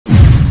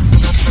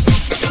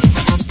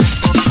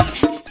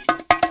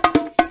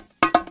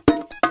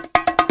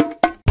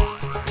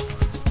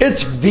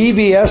It's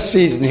VBS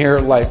season here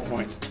at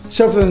LifePoint.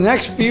 So for the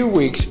next few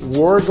weeks,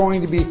 we're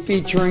going to be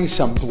featuring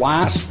some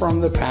blast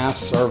from the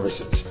past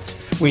services.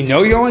 We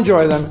know you'll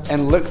enjoy them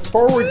and look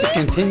forward to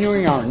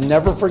continuing our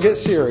Never Forget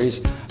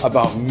series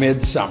about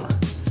midsummer.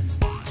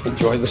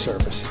 Enjoy the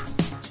service.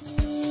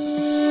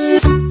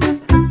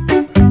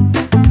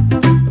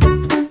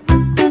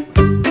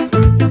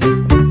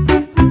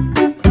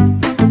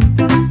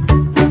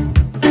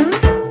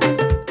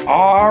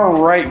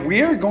 All right,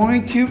 we are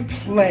going to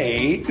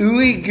play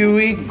Ooey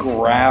Gooey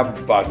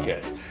Grab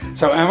Bucket.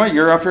 So Emma,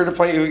 you're up here to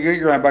play Ooey Gooey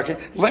Grab Bucket.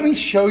 Let me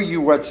show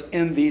you what's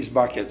in these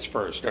buckets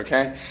first,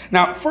 okay?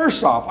 Now,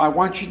 first off, I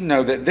want you to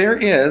know that there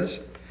is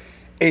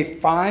a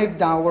 $5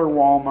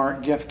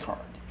 Walmart gift card.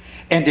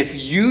 And if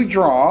you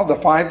draw the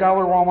 $5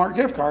 Walmart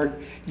gift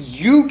card,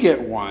 you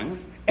get one,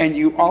 and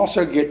you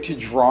also get to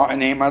draw a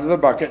name out of the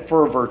bucket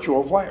for a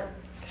virtual player.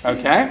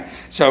 Okay,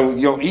 so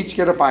you'll each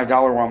get a $5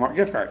 Walmart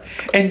gift card,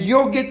 and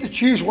you'll get to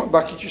choose what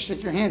bucket you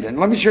stick your hand in.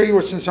 Let me show you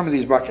what's in some of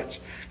these buckets.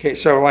 Okay,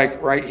 so like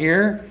right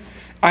here,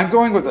 I'm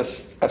going with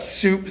a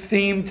soup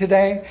theme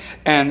today,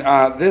 and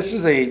this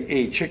is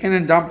a chicken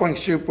and dumpling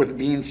soup with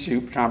bean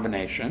soup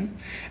combination,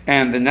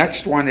 and the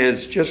next one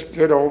is just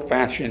good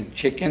old-fashioned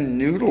chicken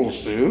noodle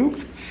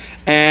soup,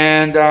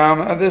 and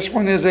this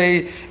one is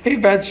a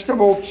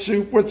vegetable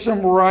soup with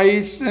some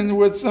rice and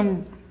with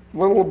some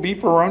little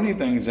beefaroni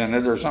things in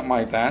it or something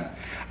like that.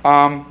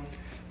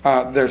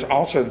 There's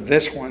also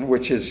this one,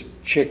 which is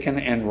chicken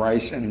and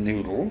rice and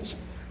noodles,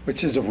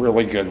 which is a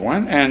really good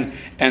one. And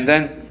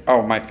then,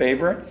 oh, my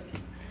favorite,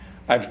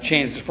 I've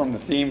changed it from the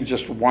theme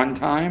just one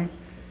time,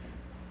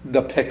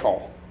 the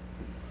pickle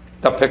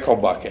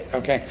bucket,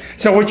 okay?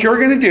 So what you're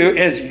gonna do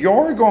is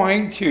you're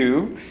going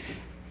to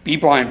be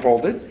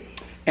blindfolded,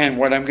 and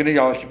what I'm gonna do,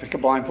 I'll let you pick a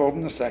blindfold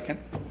in a second,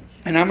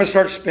 and I'm gonna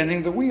start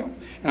spinning the wheel.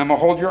 And I'm gonna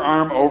hold your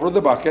arm over the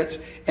buckets,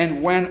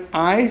 and when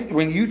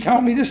you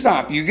tell me to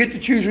stop, you get to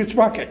choose which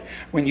bucket.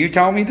 When you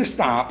tell me to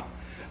stop,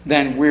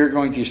 then we're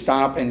going to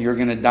stop, and you're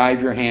gonna dive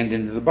your hand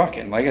into the bucket.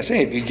 And like I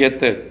say, if you get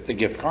the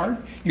gift card,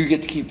 you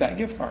get to keep that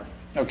gift card,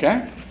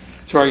 okay?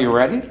 So are you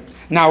ready?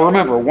 Now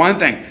remember, one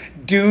thing,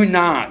 do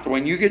not,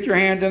 when you get your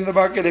hand in the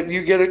bucket, if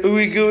you get an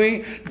ooey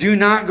gooey, do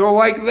not go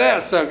like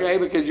this, okay?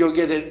 Because you'll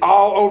get it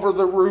all over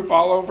the roof,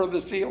 all over the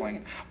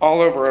ceiling,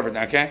 all over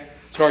everything, okay?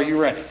 So are you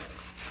ready?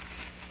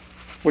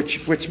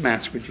 Which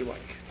mask would you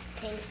like?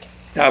 Pink.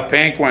 A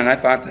pink one. I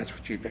thought that's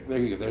what you picked. There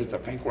you go. There's the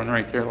pink one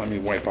right there. Let me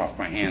wipe off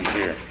my hands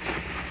here.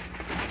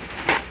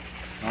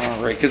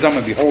 All right, because I'm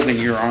going to be holding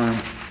your arm.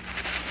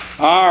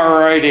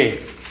 All righty.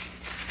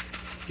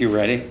 You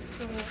ready?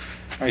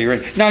 Are you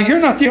ready? Now,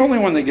 you're not the only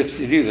one that gets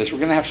to do this. We're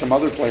going to have some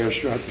other players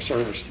throughout the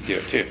service to do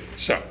it, too.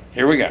 So,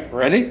 here we go.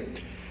 Ready?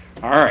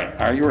 All right,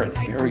 are you ready?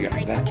 Here we go.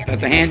 That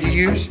the hand you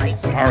use?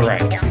 All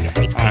right.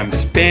 I'm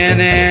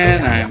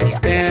spinning, I'm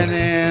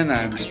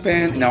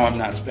spinning. No, I'm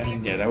not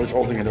spinning yet. I was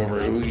holding it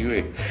over.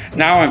 Ooh.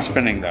 Now I'm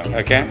spinning, though,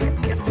 okay?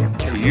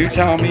 So you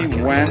tell me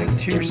when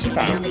to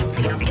stop.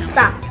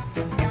 Stop.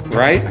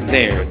 Right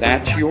there.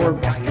 That's your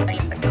bucket.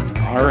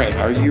 All right,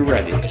 are you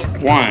ready?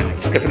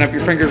 1, stiffen up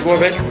your fingers a little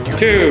bit.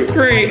 2,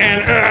 3,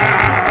 and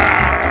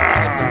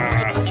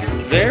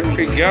there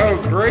we go.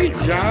 Great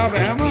job,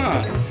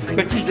 Emma.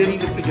 But you didn't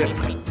get the gift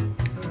card.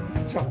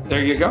 So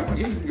there you go.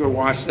 You can go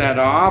wash that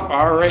off.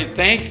 All right,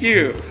 thank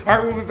you. All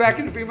right, we'll be back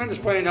in a few minutes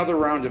to play another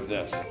round of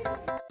this.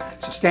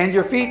 So stand to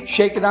your feet,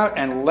 shake it out,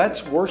 and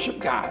let's worship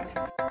God.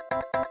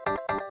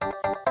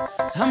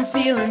 I'm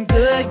feeling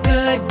good,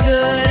 good,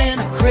 good in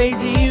a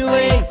crazy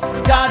way.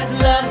 God's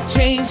love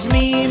changed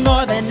me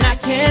more than I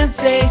can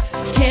say.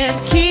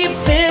 Can't keep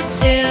this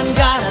in,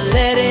 gotta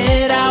let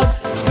it out.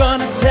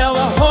 Gonna tell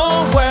the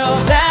whole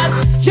world that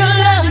your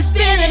love is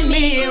spinning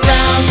me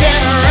round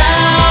and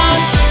around.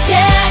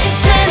 Yeah,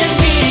 it's turning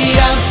me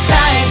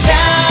upside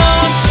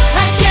down.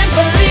 I can't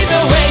believe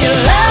the way you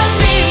love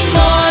me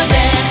more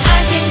than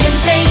I can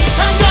contain.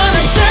 I'm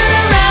gonna turn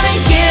around and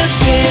give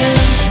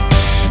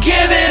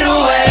it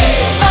away.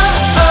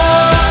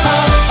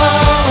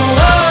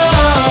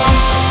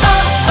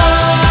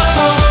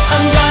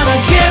 I'm gonna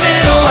give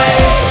it away.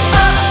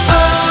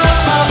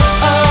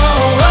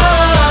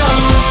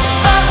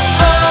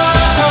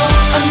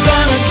 I'm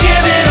gonna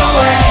give it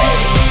away.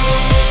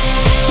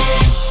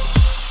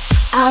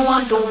 I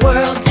want the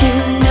world to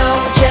know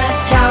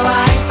just how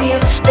I feel.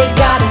 They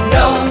gotta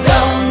know,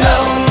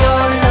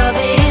 your love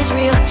is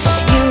real.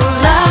 You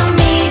love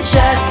me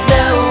just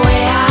the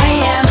way I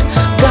am.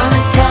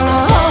 Gonna tell the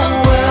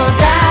whole world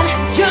that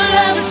your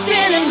love is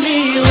spinning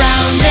me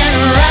round and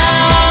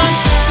around.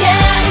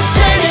 Yeah, it's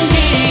turning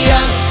me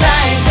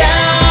upside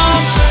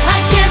down. I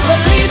can't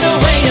believe the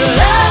way you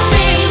love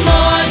me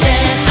more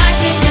than I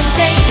can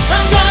contain.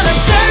 I'm gonna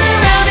turn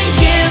around and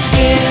give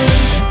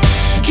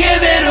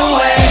it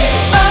away.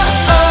 Oh,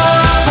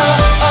 oh.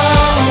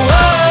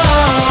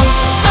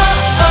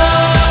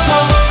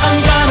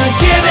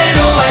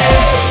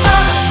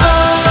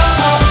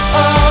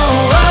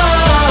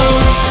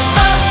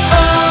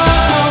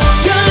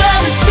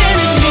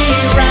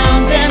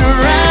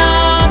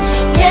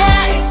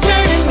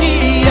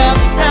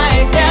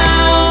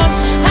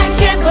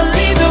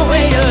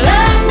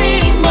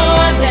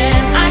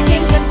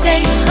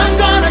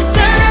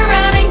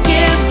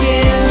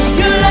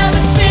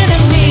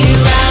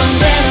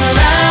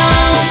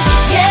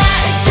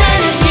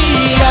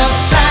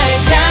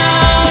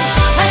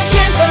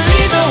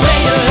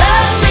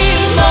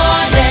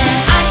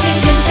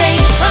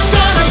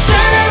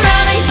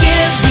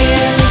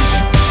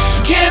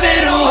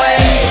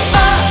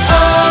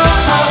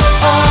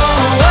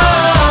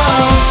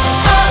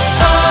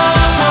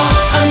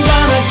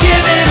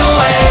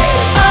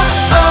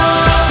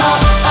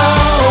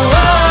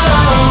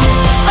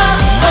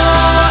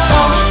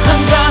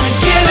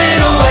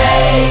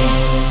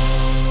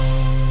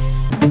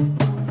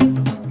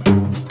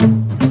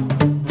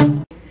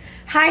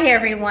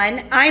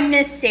 everyone, I'm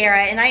Miss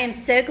Sarah, and I am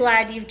so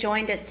glad you've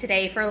joined us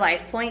today for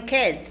LifePoint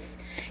Kids.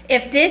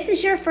 If this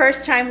is your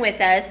first time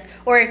with us,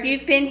 or if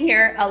you've been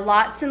here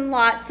lots and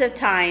lots of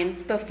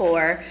times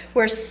before,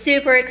 we're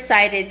super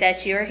excited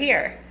that you're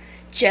here.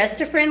 Just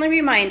a friendly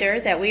reminder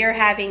that we are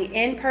having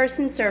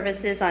in-person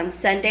services on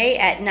Sunday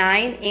at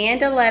 9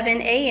 and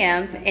 11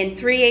 a.m. and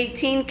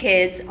 318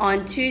 Kids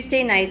on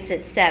Tuesday nights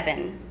at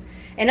 7.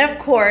 And of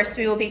course,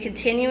 we will be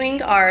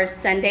continuing our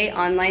Sunday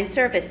online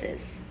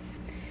services.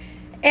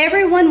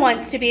 Everyone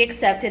wants to be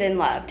accepted and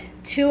loved.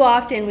 Too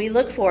often we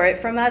look for it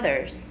from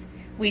others.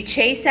 We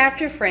chase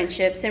after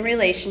friendships and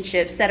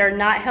relationships that are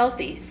not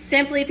healthy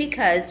simply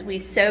because we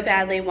so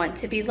badly want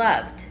to be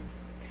loved.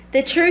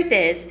 The truth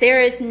is,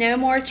 there is no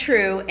more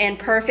true and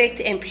perfect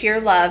and pure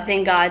love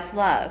than God's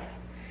love.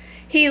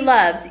 He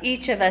loves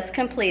each of us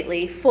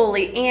completely,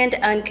 fully, and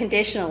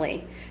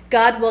unconditionally.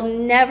 God will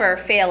never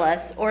fail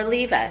us or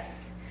leave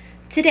us.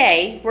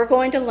 Today, we're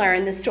going to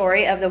learn the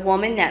story of the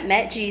woman that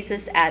met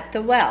Jesus at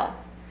the well.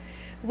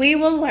 We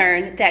will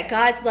learn that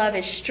God's love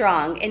is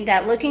strong and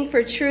that looking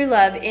for true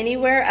love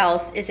anywhere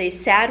else is a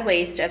sad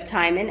waste of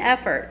time and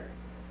effort.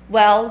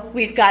 Well,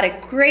 we've got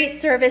a great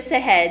service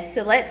ahead,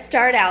 so let's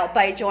start out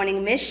by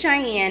joining Miss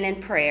Cheyenne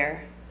in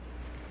prayer.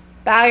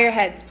 Bow your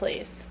heads,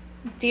 please.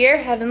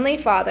 Dear Heavenly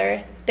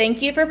Father,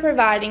 thank you for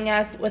providing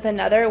us with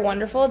another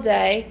wonderful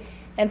day,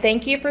 and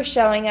thank you for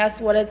showing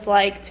us what it's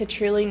like to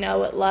truly know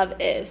what love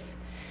is.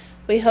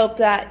 We hope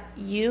that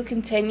you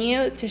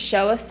continue to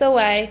show us the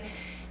way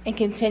and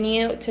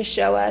continue to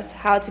show us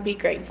how to be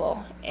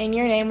grateful. In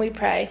your name we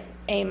pray,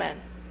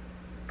 amen.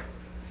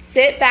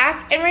 Sit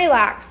back and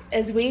relax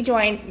as we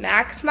join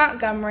Max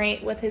Montgomery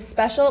with his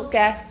special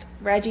guest,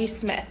 Reggie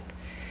Smith,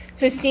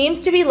 who seems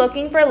to be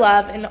looking for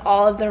love in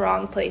all of the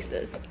wrong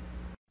places.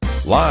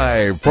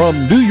 Live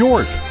from New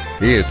York,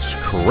 it's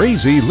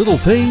Crazy Little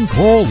Thing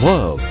Called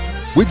Love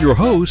with your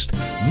host,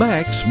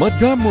 Max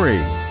Montgomery.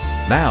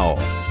 Now,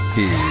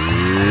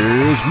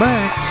 here's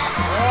Max.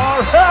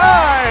 All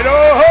right.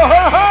 Oh, ho,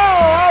 ho, ho.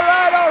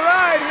 All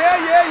right.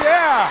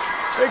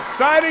 Yeah.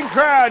 Exciting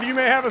crowd. You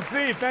may have a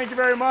seat. Thank you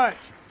very much.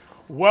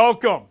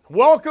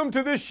 Welcome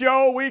to this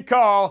show we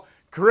call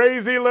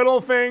Crazy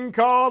Little Thing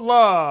Called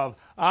Love.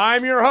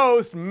 I'm your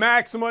host,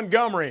 Max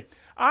Montgomery.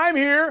 I'm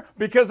here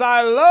because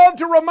I love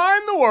to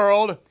remind the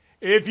world,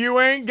 if you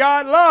ain't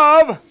got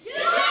love,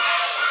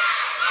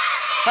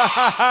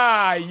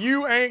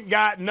 you ain't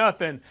got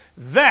nothing.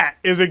 That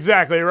is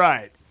exactly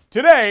right.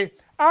 Today,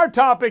 our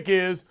topic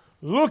is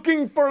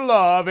looking for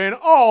love in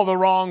all the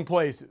wrong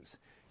places.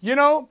 You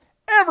know,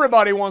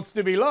 everybody wants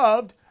to be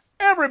loved.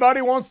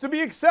 Everybody wants to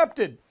be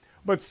accepted.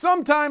 But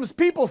sometimes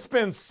people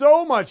spend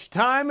so much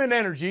time and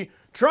energy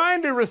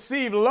trying to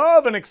receive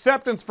love and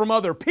acceptance from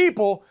other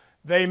people,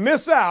 they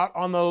miss out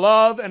on the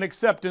love and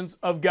acceptance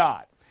of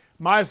God.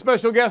 My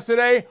special guest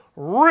today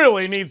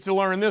really needs to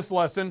learn this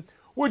lesson.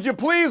 Would you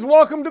please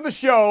welcome to the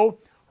show,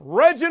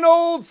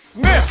 Reginald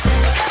Smith.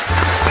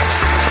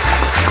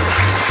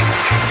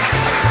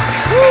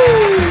 Woo!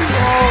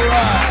 All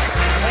right.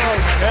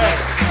 Okay.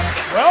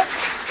 Well,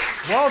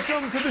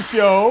 welcome to the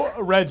show,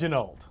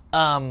 Reginald.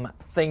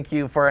 Thank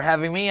you for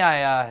having me.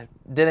 I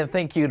didn't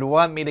think you'd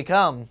want me to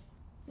come.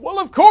 Well,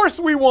 of course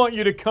we want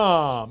you to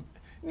come.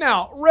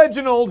 Now,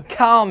 Reginald.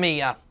 Call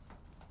me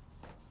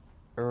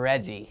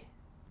Reggie.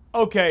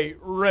 Okay,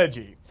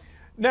 Reggie.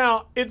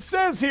 Now, it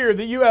says here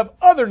that you have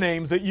other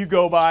names that you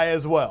go by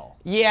as well.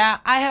 Yeah,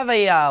 I have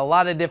a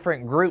lot of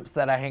different groups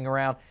that I hang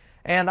around,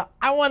 and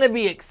I want to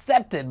be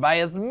accepted by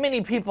as many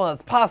people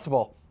as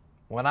possible.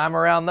 When I'm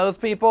around those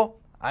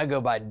people, I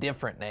go by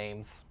different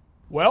names.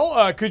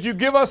 Well, could you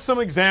give us some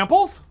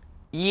examples?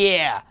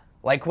 Yeah,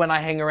 like when I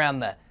hang around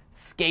the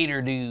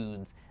skater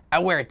dudes, I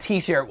wear a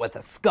t-shirt with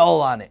a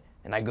skull on it,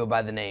 and I go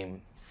by the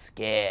name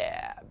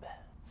Scab.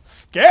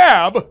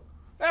 Scab?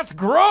 That's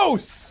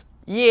gross!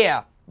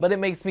 Yeah, but it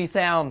makes me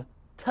sound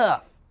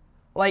tough.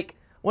 Like,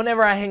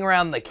 whenever I hang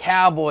around the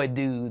cowboy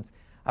dudes,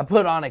 I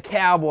put on a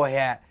cowboy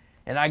hat,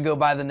 and I go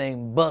by the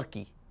name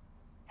Bucky.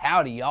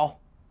 Howdy, y'all.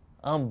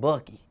 I'm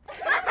Bucky.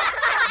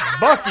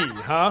 Bucky,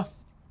 huh?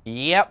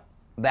 Yep,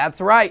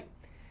 that's right.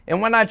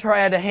 And when I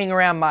try to hang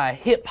around my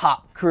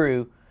hip-hop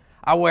crew,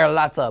 I wear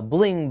lots of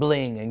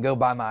bling-bling and go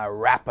by my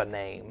rapper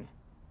name.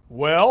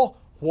 Well,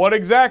 what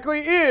exactly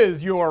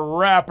is your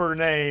rapper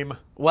name?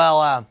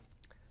 Well,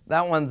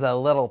 that one's a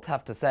little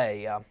tough to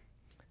say.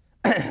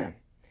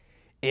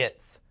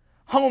 It's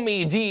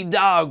Homie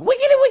G-Dog,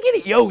 wiggity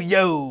wiggity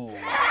yo-yo.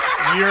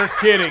 You're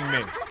kidding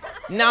me.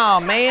 Nah,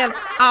 man,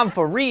 I'm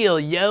for real,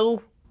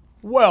 yo.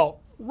 Well,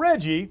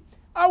 Reggie,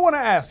 I want to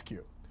ask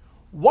you,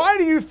 why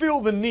do you feel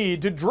the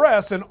need to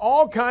dress in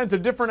all kinds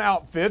of different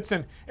outfits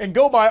and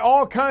go by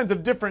all kinds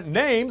of different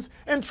names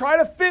and try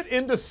to fit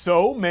into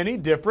so many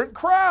different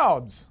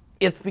crowds?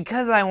 It's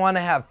because I want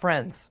to have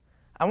friends.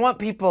 I want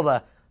people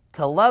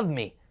to love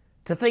me,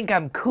 to think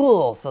I'm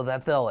cool so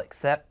that they'll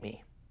accept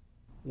me.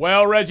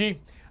 Well,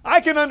 Reggie, I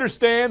can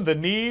understand the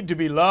need to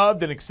be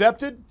loved and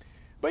accepted,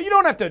 but you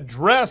don't have to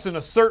dress in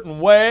a certain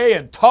way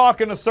and talk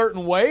in a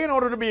certain way in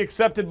order to be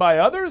accepted by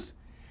others.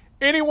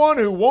 Anyone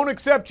who won't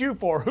accept you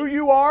for who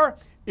you are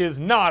is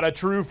not a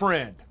true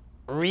friend.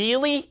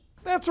 Really?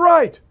 That's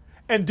right.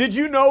 And did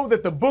you know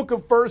that the book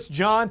of 1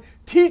 John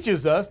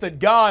teaches us that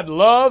God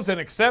loves and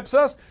accepts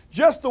us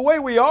just the way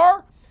we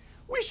are?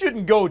 We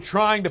shouldn't go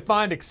trying to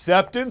find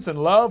acceptance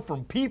and love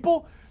from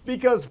people,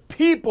 because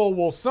people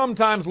will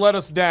sometimes let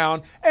us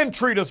down and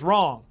treat us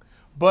wrong.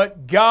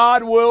 But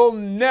God will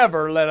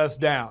never let us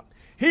down.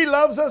 He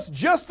loves us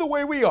just the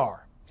way we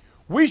are.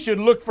 We should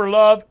look for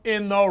love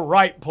in the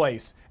right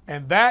place,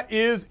 and that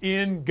is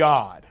in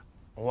God.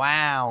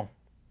 Wow.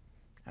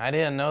 I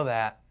didn't know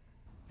that.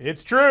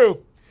 It's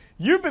true.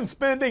 You've been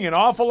spending an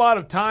awful lot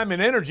of time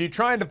and energy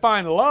trying to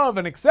find love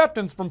and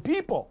acceptance from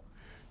people.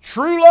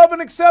 True love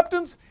and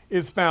acceptance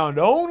is found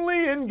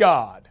only in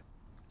God.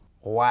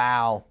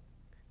 Wow.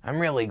 I'm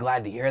really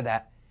glad to hear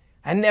that.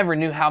 I never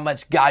knew how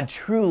much God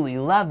truly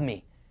loved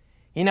me.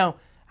 You know,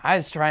 I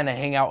was trying to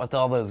hang out with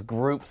all those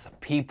groups of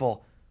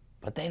people,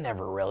 but they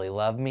never really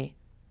loved me.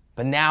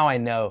 But now I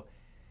know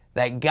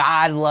that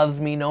God loves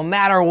me no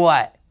matter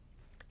what.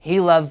 He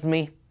loves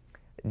me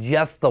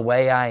just the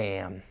way I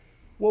am.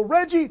 Well,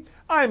 Reggie,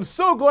 I am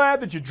so glad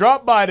that you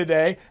dropped by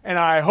today, and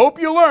I hope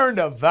you learned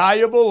a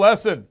valuable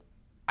lesson.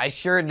 I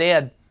sure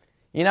did.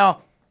 You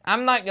know,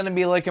 I'm not going to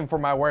be looking for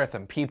my worth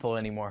in people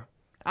anymore.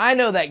 I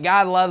know that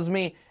God loves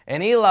me,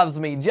 and He loves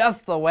me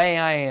just the way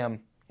I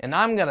am. And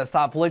I'm going to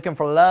stop looking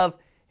for love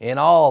in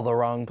all the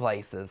wrong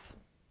places.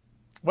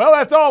 Well,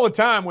 that's all the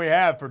time we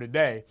have for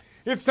today.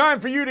 It's time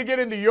for you to get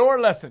into your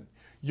lesson.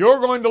 You're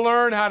going to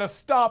learn how to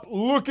stop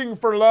looking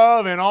for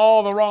love in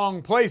all the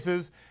wrong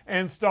places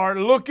and start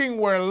looking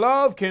where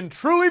love can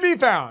truly be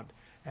found,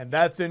 and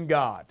that's in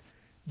God.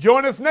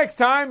 Join us next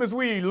time as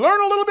we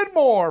learn a little bit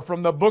more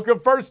from the book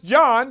of 1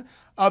 John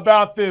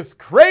about this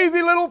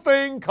crazy little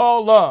thing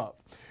called love.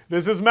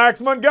 This is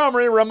Max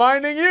Montgomery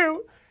reminding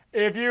you,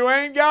 if you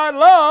ain't got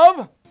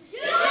love,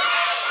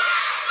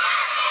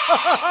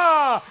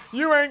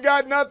 you ain't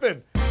got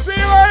nothing. See you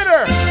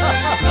later.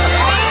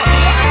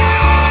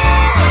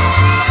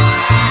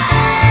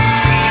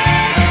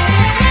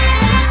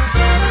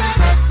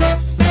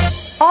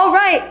 All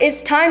right,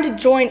 it's time to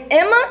join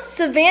Emma,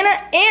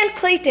 Savannah, and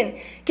Clayton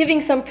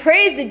giving some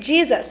praise to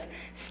Jesus.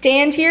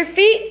 Stand to your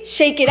feet,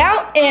 shake it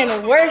out,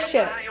 and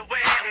worship. I'm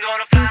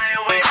gonna fly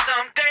away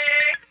someday.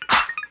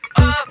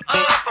 Up,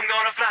 up, I'm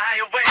gonna fly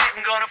away.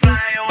 I'm gonna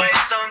fly away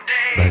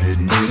someday.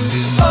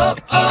 Up,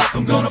 up,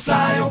 I'm gonna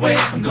fly away.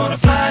 I'm gonna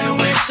fly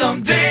away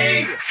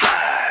someday.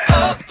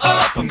 Up,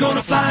 up, I'm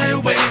gonna fly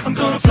away. I'm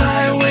gonna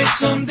fly away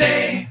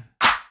someday.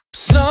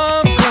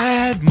 Some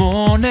glad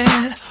morning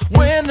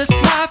when this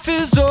life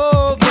is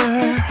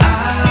over,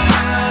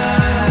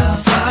 I'll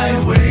fly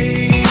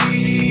away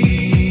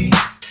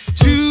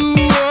to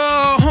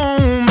a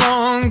home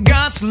on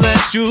God's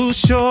celestial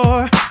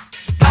shore.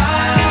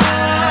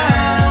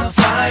 I'll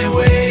fly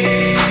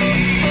away.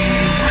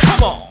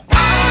 Come on.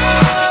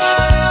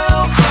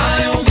 I'll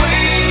fly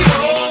away,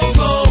 oh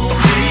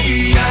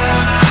glory.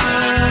 I'll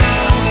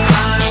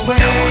fly away.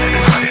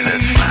 Everybody,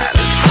 let's fly,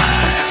 let's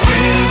fly.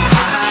 When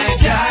I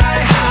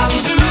die,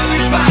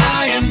 hallelujah,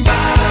 by and by,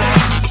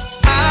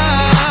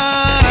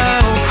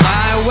 I'll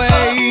fly away.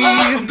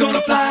 I'm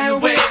gonna fly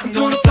away. I'm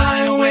gonna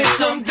fly away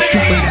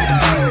someday.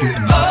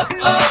 Up,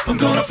 I'm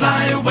gonna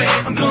fly away.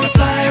 I'm gonna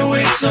fly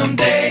away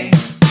someday.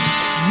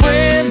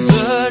 When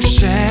the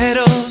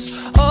shadows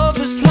of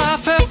this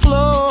life have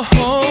flown,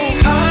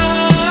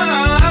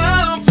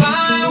 I'll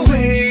fly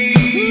away.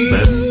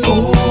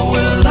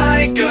 Oh,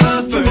 like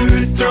a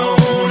bird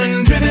thrown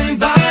and driven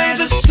by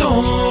the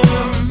storm,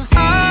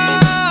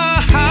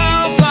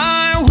 I'll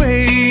fly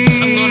away.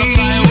 I'm gonna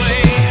fly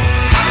away.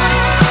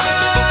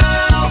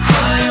 I'll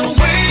fly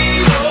away,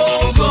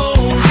 oh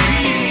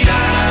glory.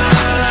 I'll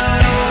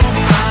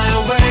fly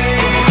away.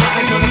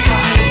 I'm gonna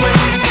fly away.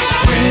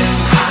 When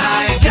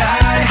I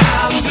die,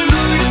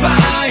 hallelujah,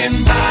 by and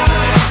by,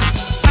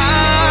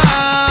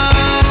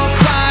 I'll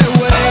fly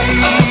away.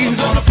 I'm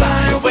gonna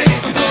fly away.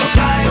 I'm gonna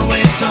fly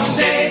away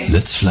someday.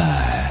 Let's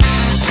fly.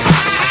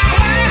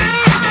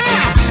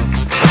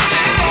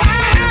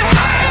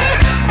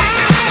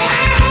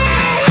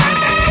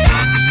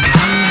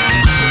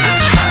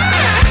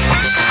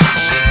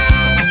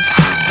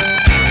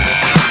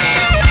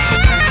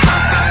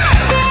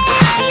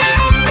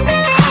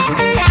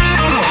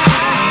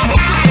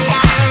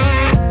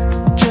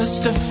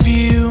 Just a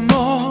few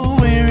more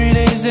weary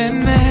days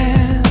and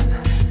then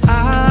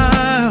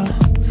I'll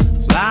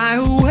fly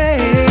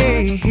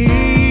away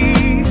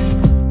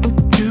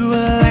to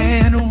a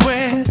land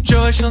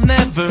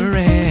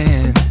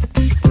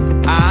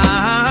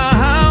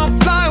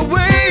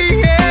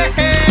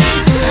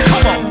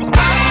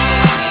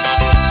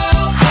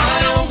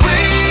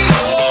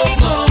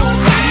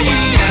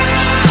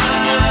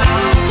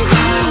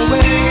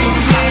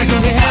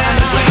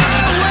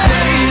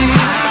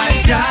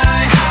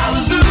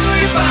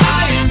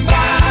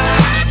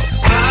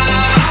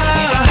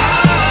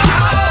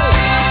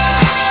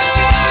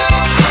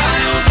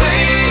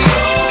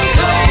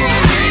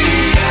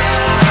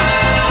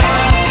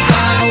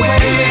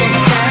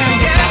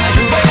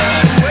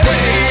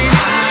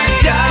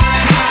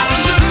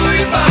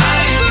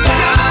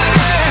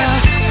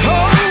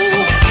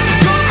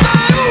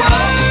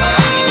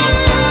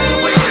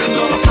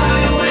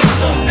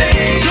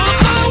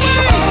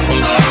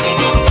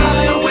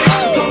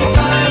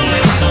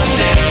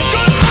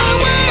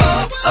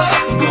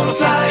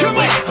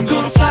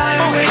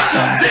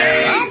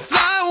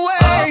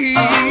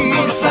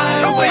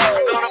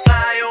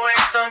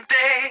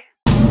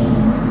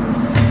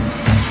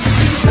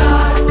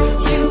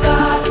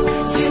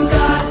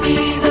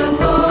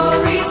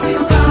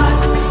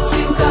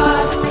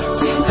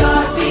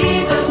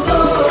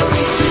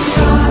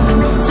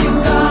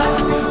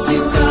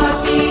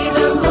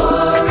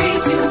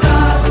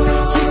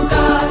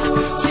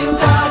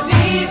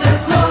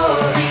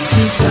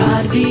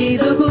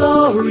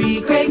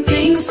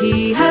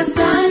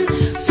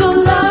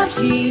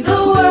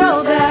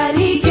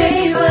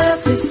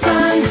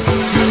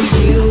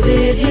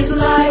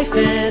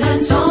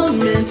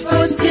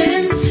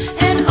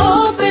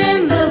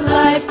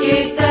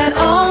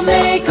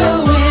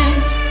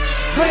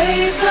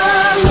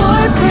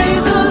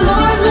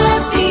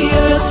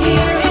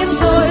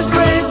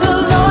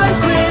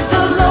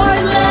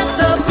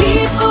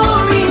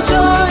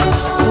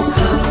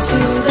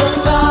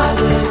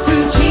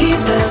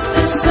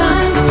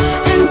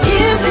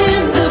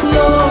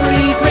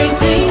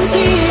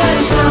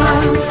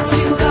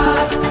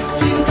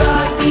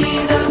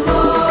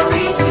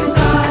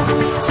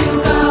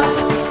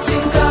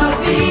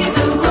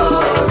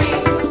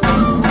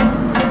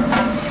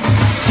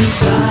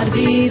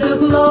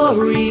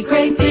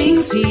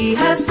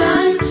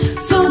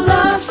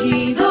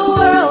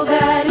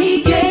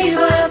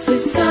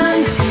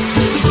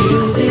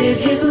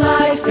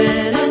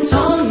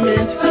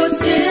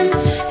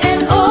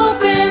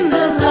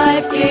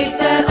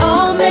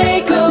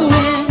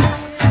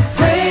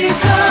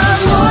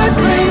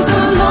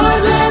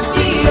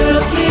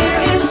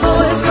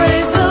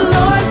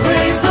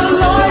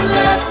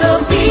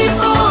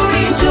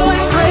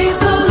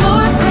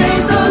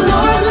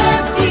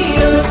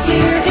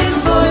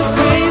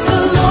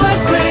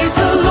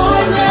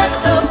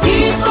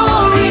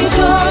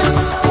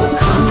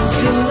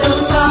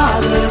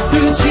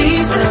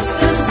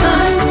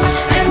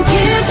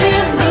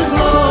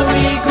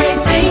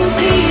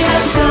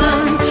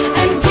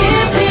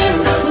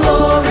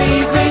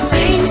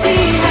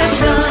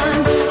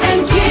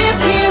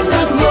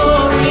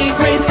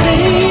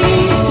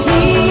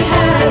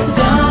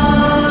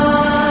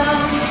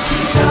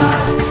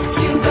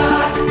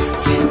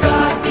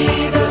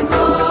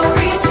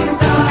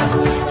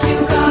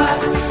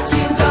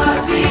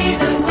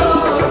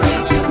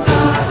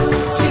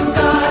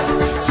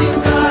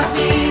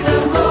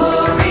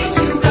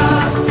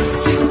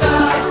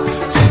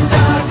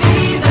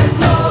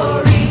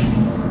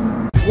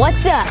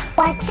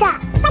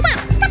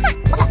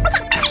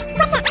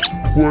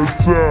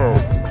What's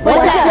up?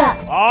 What's up?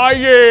 Ah,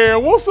 yeah.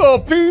 What's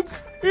up, peeps?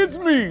 It's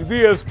me,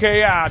 the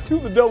S-K-I to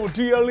the double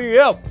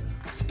T-L-E-S.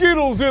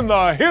 Skittles in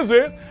the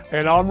hizzy,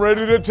 and I'm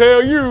ready to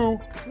tell you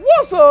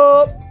what's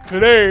up.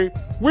 Today,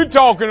 we're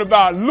talking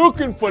about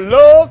looking for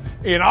love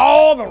in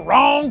all the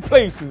wrong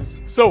places.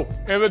 So,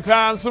 every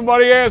time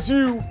somebody asks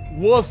you,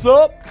 what's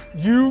up,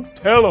 you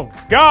tell them,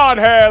 God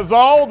has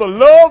all the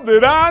love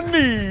that I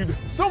need.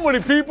 So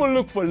many people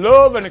look for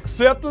love and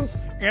acceptance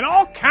in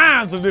all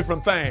kinds of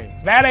different things.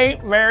 That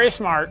ain't very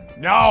smart.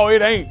 No,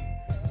 it ain't.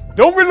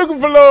 Don't be looking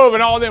for love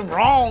in all them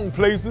wrong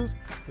places.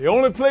 The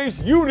only place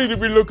you need to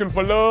be looking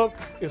for love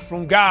is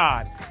from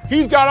God.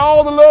 He's got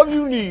all the love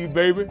you need,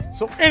 baby.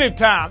 So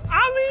anytime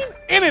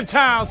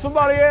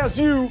somebody asks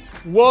you,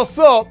 what's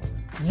up,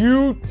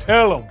 you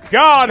tell them,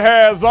 God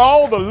has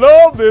all the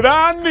love that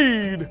I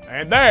need.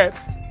 And that's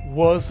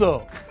what's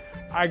up.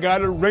 I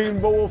got a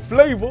rainbow of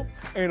flavor,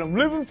 and I'm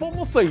living for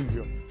my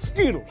Savior.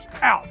 Skittles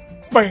out.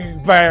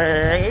 Bang,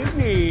 bang,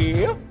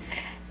 yeah.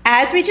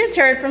 As we just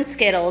heard from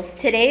Skittles,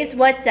 today's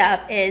What's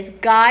Up is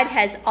God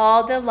has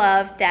all the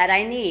love that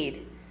I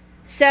need.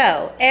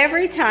 So,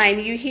 every time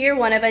you hear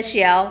one of us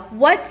yell,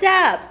 what's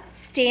up?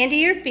 Stand to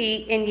your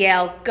feet and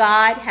yell,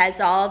 God has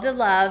all the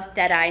love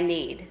that I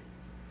need.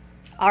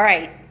 All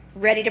right,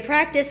 ready to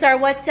practice our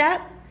What's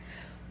Up?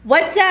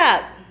 What's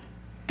up?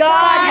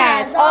 God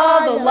has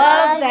all the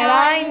love that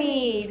I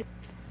need.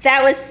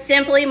 That was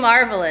simply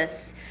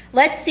marvelous.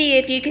 Let's see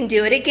if you can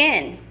do it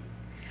again.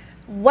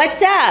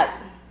 What's up?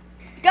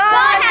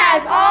 God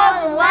has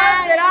all the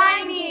love that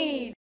I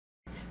need.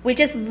 We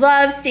just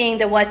love seeing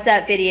the What's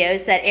Up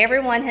videos that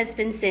everyone has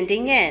been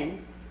sending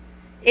in.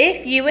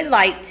 If you would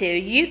like to,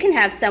 you can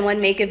have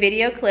someone make a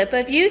video clip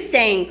of you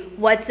saying,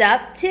 what's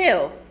up,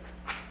 too.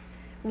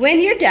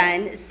 When you're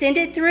done, send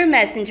it through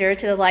Messenger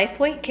to the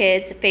LifePoint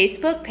Kids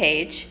Facebook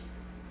page.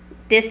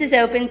 This is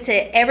open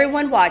to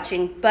everyone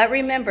watching, but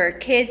remember,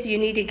 kids, you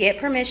need to get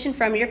permission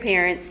from your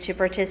parents to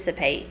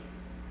participate.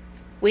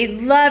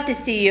 We'd love to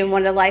see you in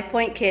one of the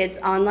LifePoint Kids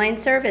online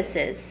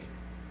services.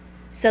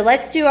 So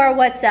let's do our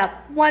What's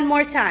Up one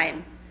more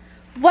time.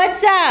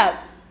 What's up?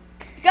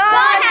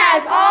 God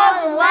has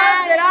all the love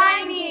that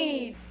I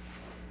need.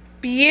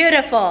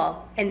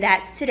 Beautiful. And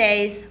that's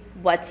today's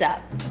What's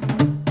Up.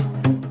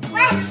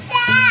 What's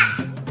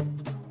up?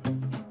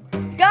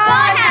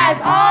 God has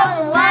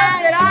all the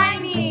love that I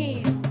need.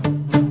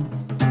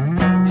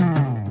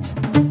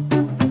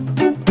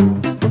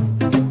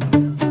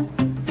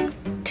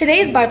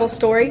 Today's Bible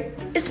story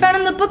is found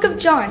in the book of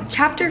John,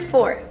 chapter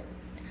 4.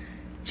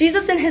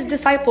 Jesus and his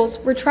disciples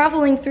were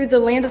traveling through the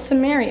land of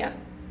Samaria.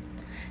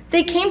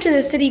 They came to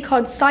the city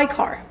called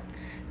Sychar.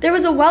 There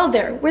was a well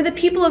there where the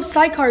people of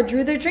Sychar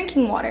drew their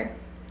drinking water.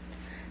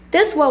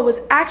 This well was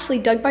actually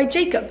dug by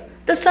Jacob,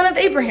 the son of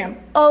Abraham,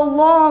 a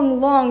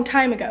long, long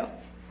time ago.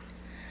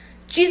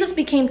 Jesus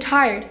became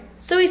tired,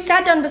 so he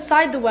sat down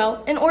beside the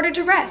well in order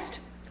to rest.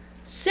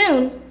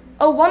 Soon,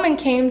 a woman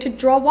came to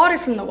draw water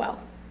from the well.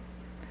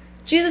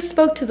 Jesus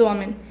spoke to the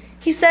woman.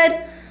 He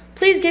said,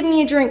 "Please give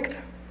me a drink."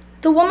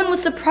 The woman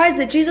was surprised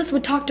that Jesus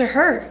would talk to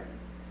her.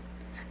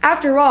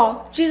 After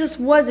all, Jesus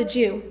was a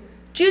Jew.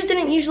 Jews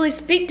didn't usually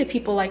speak to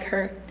people like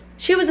her.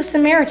 She was a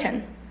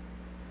Samaritan.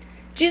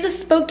 Jesus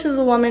spoke to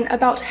the woman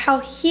about how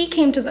he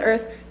came to the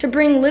earth to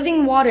bring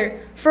living water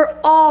for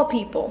all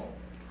people.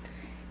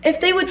 If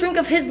they would drink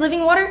of his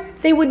living water,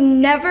 they would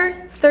never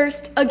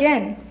thirst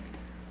again.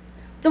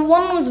 The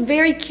woman was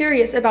very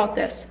curious about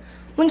this.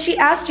 When she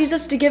asked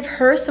Jesus to give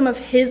her some of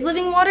his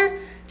living water,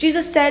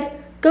 Jesus said,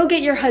 "Go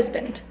get your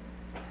husband."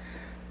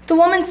 The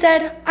woman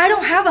said, "I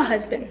don't have a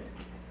husband."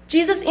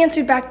 Jesus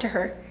answered back to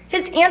her.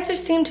 His answer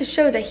seemed to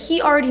show that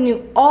he already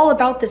knew all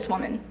about this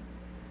woman.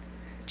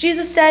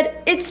 Jesus said,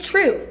 "It's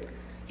true.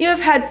 You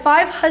have had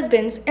 5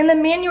 husbands, and the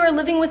man you are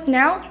living with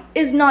now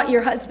is not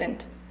your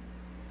husband."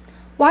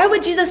 Why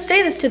would Jesus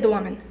say this to the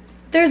woman?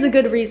 There's a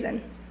good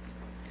reason.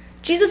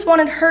 Jesus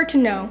wanted her to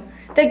know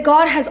that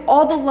God has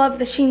all the love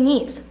that she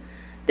needs.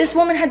 This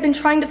woman had been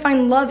trying to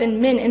find love in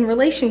men in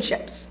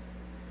relationships.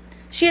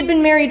 She had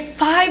been married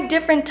 5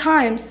 different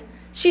times.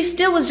 She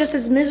still was just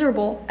as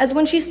miserable as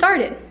when she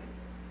started.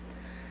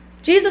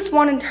 Jesus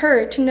wanted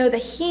her to know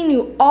that he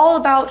knew all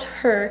about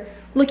her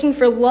looking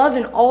for love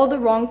in all the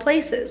wrong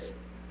places.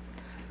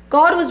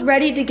 God was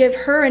ready to give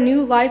her a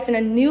new life and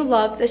a new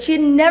love that she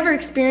had never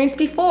experienced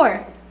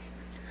before.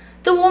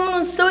 The woman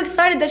was so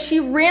excited that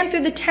she ran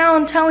through the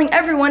town telling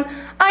everyone,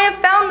 "I have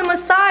found the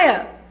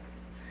Messiah."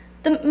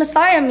 The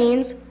Messiah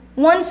means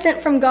one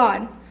sent from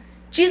God.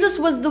 Jesus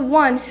was the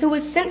one who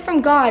was sent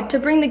from God to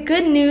bring the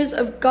good news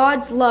of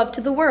God's love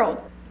to the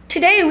world.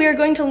 Today we are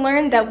going to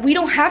learn that we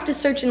don't have to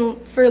search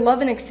for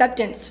love and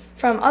acceptance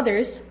from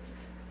others.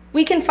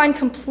 We can find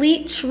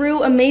complete,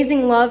 true,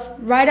 amazing love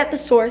right at the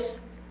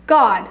source,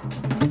 God.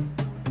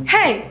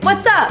 Hey,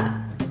 what's up?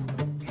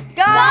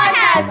 God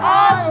has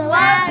all the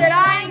love that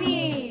I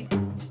need.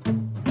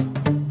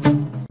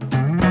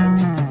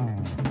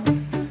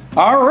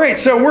 All right,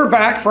 so we're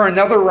back for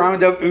another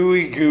round of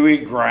Ooey Gooey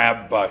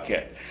Grab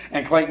Bucket.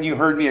 And Clayton, you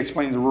heard me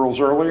explain the rules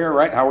earlier,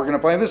 right? How we're going to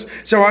play this.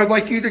 So I'd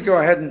like you to go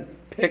ahead and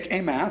pick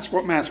a mask.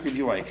 What mask would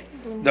you like?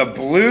 The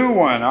blue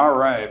one. All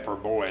right, for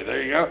boy.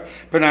 There you go.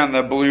 Put on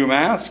the blue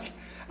mask.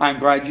 I'm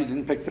glad you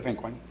didn't pick the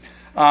pink one.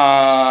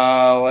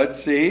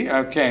 Let's see.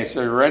 Okay,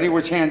 so you ready?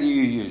 Which hand do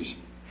you use?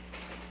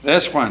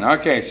 This one.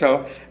 Okay,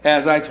 so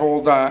as I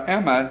told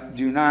Emma,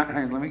 do not,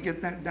 hey, let me get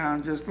that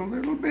down just a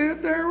little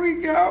bit. There we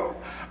go.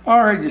 All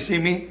right, you see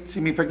me? See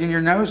me picking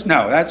your nose?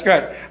 No, that's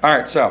good. All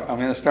right, so I'm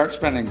going to start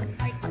spinning.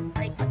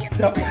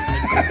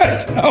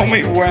 Tell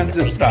me when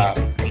to stop.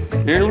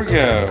 Here we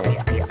go.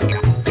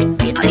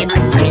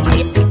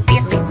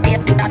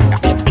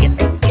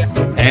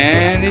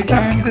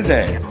 Anytime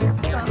today.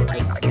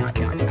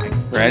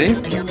 Ready?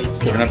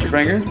 Open up your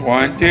fingers.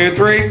 1, 2,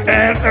 3,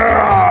 and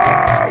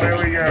there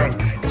we go.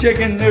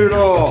 Chicken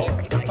noodle.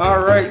 All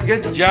right,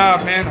 good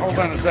job, man. Hold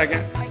on a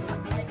second.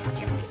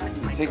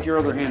 Take your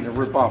other hand and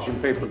rip off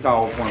some paper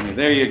towel for me.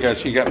 There you go.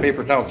 So you got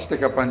paper towel to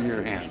stick up under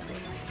your hand.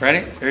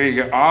 Ready? There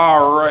you go.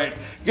 All right.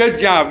 Good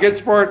job. Good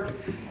sport.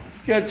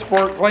 Good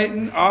sport,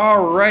 Clayton.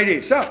 All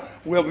righty. So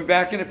we'll be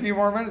back in a few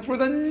more minutes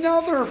with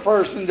another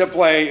person to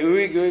play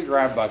Ooey Gooey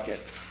Grab Bucket.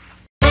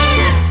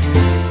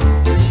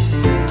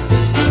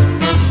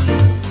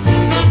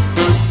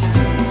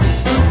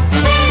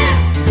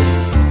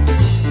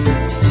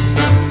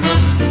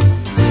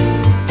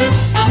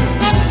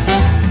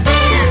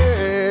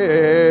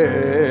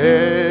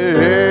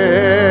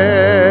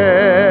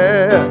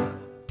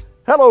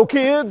 Hello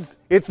kids,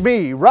 it's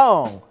me,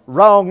 Wrong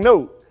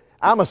Note.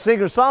 I'm a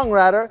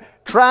singer-songwriter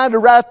trying to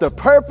write the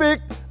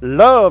perfect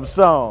love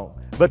song.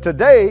 But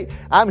today,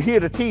 I'm here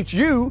to teach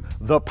you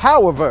the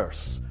power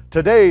verse.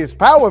 Today's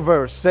power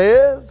verse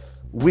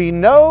says, we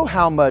know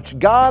how much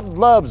God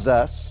loves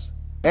us,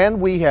 and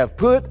we have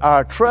put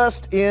our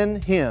trust in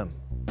Him.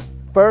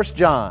 1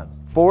 John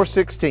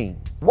 4:16.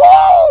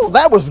 Whoa,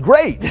 that was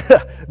great!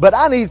 But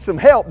I need some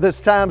help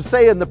this time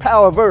saying the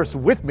power verse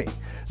with me.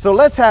 So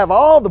let's have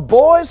all the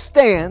boys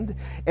stand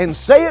and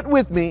say it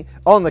with me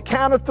on the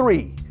count of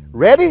 3.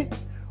 Ready?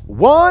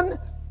 1,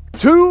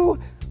 2,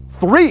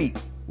 3.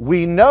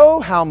 We know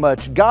how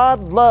much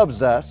God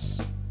loves us,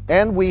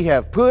 and we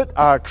have put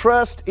our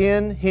trust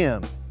in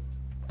Him.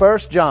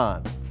 1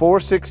 John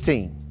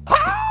 4:16.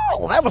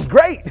 Oh, that was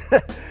great!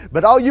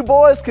 But all you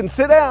boys can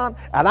sit down,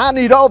 and I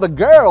need all the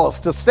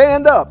girls to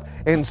stand up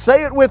and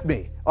say it with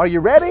me. Are you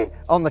ready?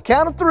 On the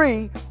count of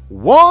 3.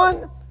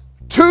 1,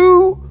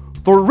 2,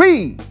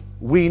 3.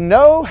 We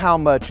know how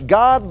much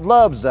God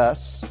loves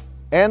us,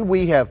 and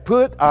we have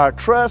put our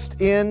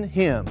trust in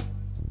Him.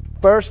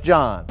 1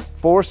 John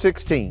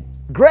 4:16.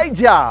 Great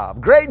job,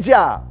 great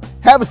job.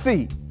 Have a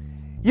seat.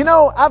 You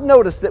know, I've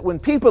noticed that when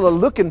people are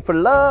looking for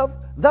love,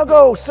 they'll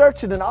go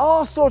searching in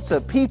all sorts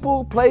of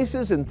people,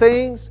 places, and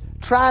things,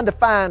 trying to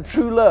find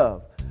true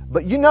love.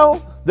 But you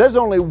know, there's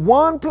only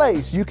one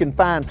place you can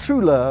find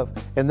true love,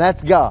 and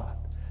that's God.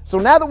 So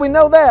now that we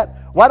know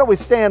that, why don't we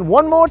stand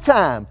one more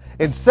time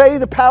and say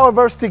the power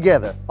verse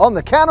together on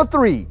the count of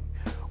 3.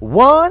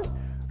 1,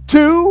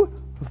 2,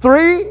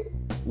 3.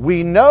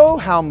 We know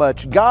how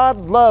much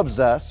God loves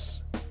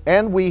us,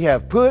 and we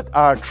have put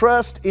our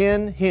trust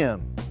in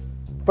Him.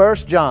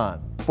 1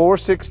 John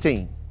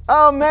 4:16.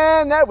 Oh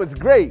man, that was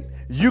great.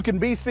 You can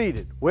be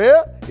seated.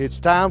 Well, it's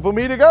time for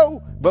me to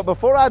go. But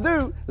before I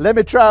do, let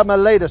me try my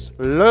latest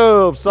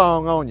love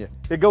song on you.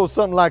 It goes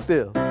something like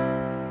this.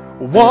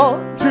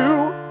 1,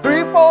 2,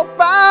 3, 4,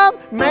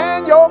 5.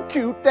 Man, you're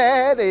cute.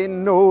 That ain't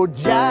no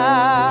jive.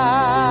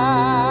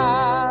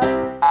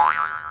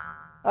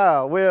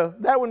 Oh, well,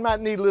 that one might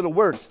need a little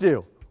work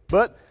still.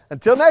 But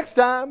until next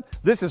time,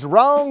 this is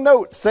Wrong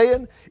Note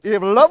saying,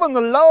 if loving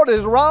the Lord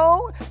is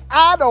wrong,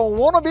 I don't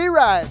want to be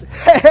right.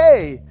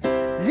 Hey,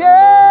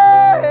 yeah.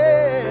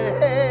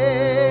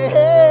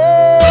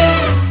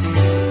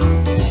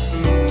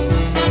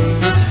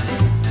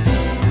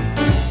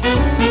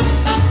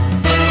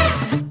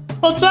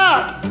 What's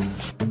up?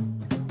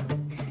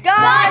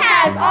 God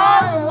has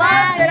all the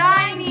love that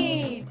I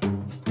need.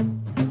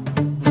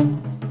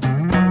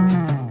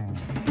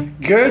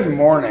 Good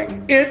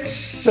morning. It's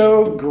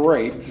so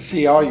great to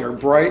see all your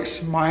bright,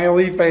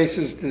 smiley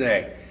faces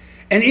today.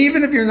 And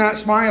even if you're not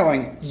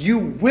smiling, you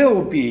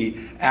will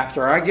be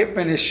after I get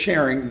finished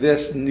sharing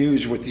this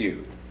news with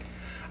you.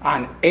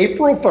 On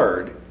April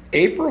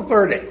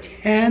 3rd at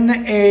 10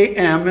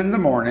 a.m. in the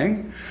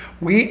morning,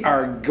 we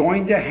are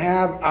going to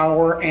have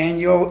our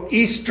annual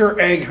Easter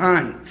egg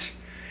hunt.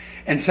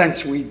 And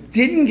since we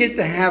didn't get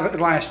to have it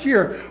last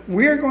year,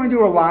 we're going to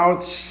allow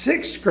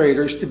 6th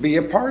graders to be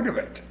a part of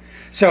it.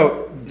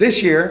 So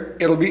this year,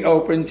 it'll be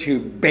open to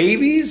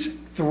babies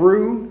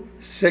through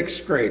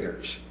 6th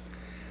graders.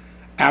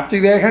 After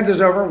the egg hunt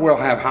is over, we'll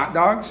have hot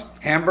dogs,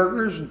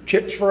 hamburgers, and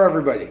chips for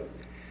everybody.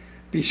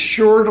 Be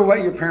sure to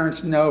let your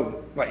parents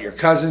know, let your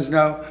cousins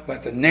know,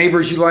 let the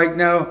neighbors you like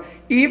know,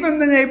 even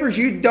the neighbors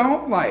you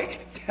don't like.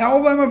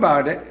 Tell them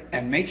about it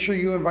and make sure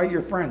you invite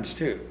your friends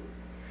too.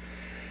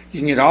 You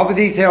can get all the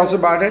details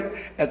about it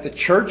at the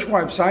church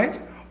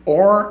website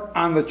or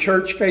on the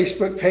church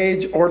Facebook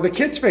page or the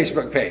kids'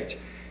 Facebook page.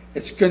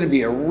 It's going to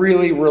be a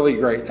really, really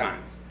great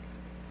time.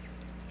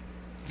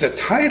 The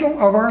title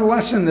of our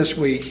lesson this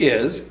week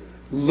is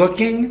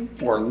Looking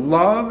for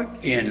Love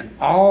in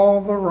All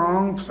the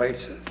Wrong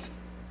Places.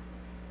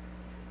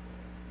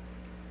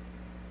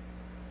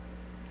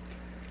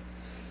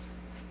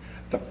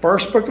 The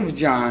first book of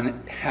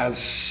John has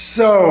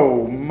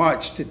so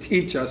much to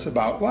teach us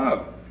about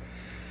love.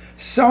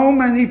 So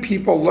many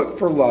people look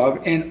for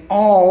love in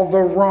all the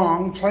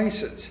wrong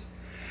places.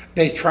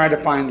 They try to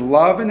find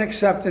love and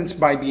acceptance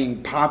by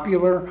being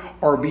popular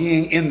or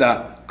being in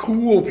the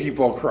cool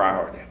people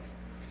crowd.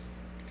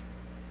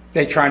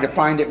 They try to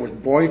find it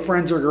with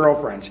boyfriends or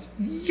girlfriends.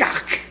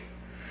 Yuck!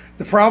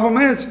 The problem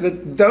is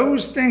that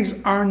those things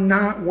are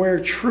not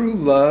where true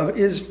love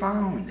is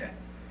found.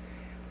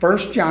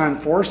 1 John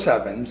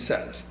 4:7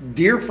 says,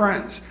 "Dear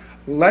friends,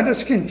 let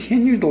us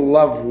continue to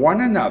love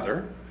one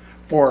another,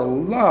 for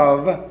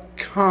love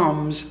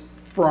comes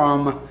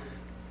from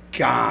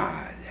God."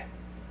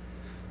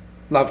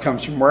 Love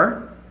comes from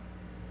where?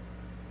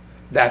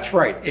 That's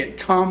right, it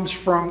comes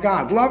from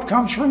God. Love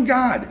comes from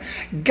God.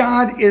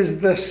 God is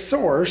the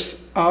source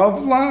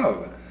of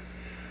love.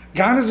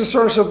 God is the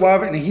source of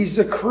love, and He's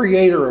the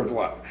creator of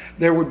love.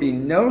 There would be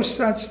no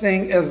such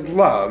thing as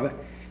love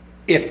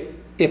if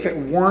it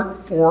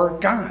weren't for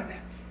God.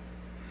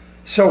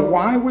 So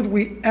why would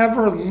we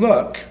ever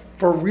look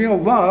for real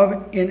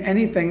love in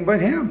anything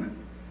but Him?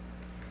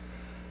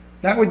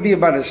 That would be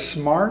about as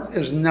smart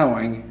as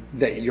knowing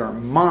that your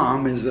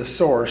mom is the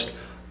source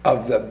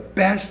of the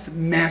best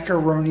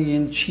macaroni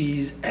and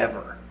cheese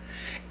ever.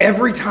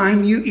 Every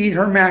time you eat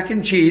her mac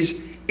and cheese,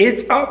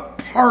 it's a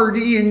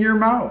party in your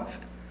mouth.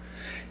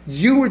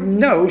 You would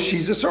know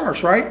she's the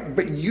source, right?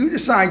 But you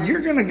decide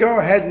you're going to go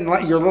ahead and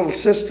let your little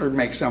sister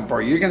make some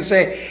for you. You're going to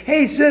say,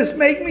 "Hey sis,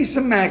 make me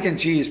some mac and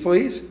cheese,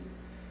 please."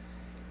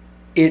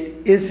 It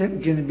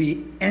isn't going to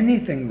be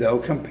anything though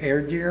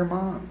compared to your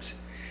mom's.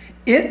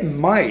 It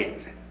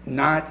might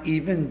not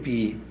even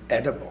be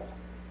edible.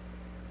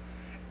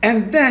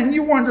 And then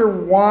you wonder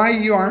why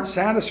you aren't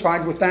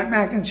satisfied with that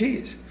mac and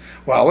cheese.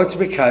 Well, it's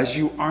because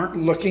you aren't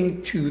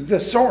looking to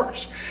the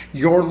source.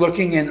 You're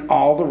looking in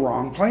all the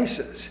wrong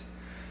places.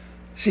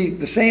 See,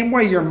 the same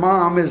way your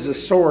mom is the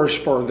source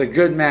for the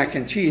good mac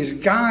and cheese,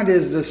 God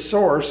is the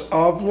source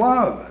of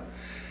love.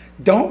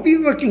 Don't be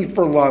looking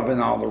for love in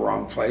all the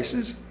wrong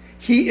places.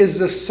 He is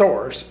the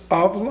source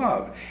of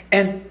love.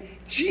 And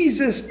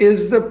Jesus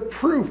is the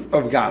proof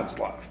of God's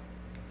love.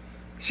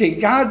 See,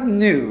 God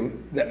knew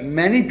that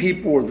many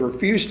people would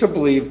refuse to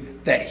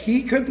believe that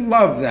He could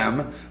love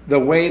them the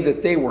way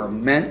that they were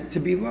meant to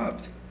be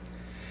loved.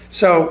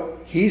 So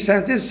He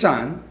sent His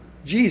Son,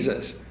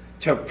 Jesus,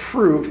 to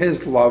prove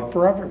His love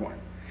for everyone.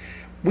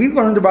 We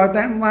learned about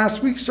that in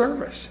last week's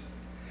service.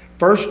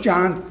 1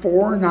 John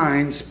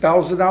 4:9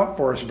 spells it out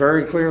for us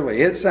very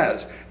clearly. It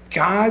says,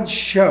 "God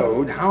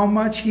showed how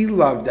much He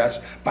loved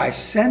us by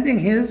sending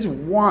His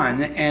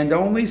one and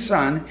only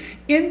Son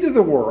into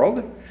the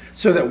world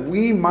so that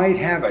we might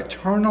have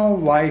eternal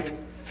life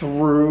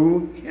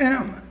through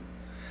Him."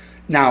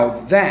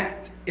 Now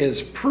that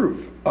is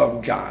proof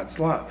of God's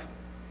love.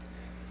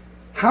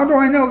 How do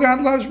I know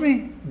God loves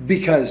me?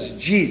 Because of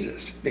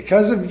Jesus,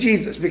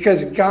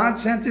 because God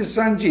sent His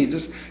Son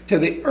Jesus to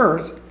the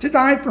earth to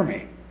die for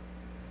me.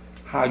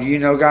 How do you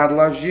know God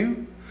loves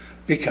you?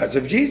 Because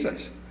of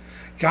Jesus.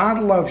 God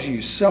loves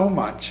you so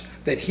much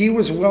that He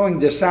was willing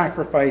to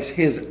sacrifice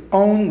His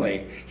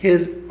only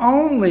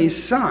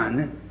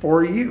Son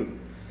for you.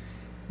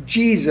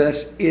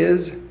 Jesus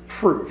is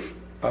proof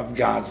of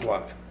God's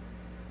love.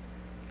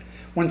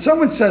 When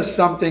someone says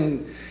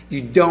something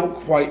you don't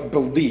quite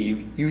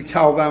believe, you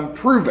tell them,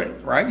 "Prove it,"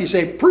 right? You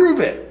say,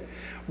 "Prove it."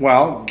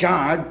 Well,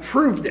 God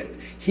proved it.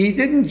 He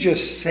didn't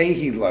just say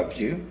He loved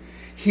you.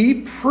 He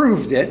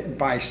proved it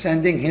by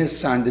sending His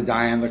Son to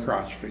die on the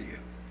cross for you.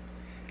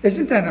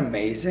 Isn't that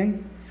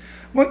amazing?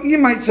 Well, you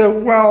might say,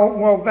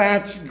 well,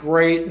 that's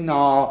great and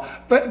all,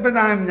 but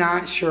I'm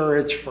not sure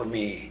it's for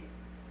me.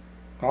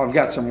 Well, I've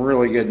got some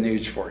really good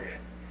news for you.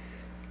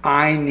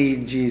 I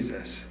need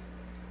Jesus.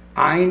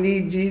 I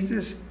need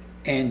Jesus,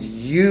 and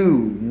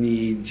you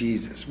need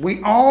Jesus.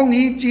 We all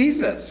need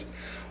Jesus.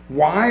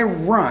 Why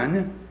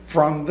run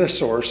from the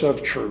source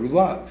of true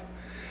love?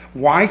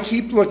 Why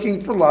keep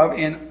looking for love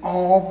in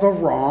all the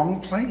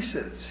wrong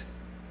places?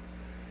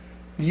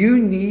 You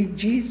need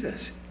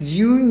Jesus.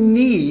 You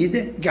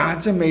need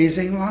God's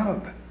amazing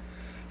love.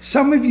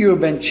 Some of you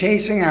have been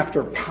chasing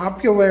after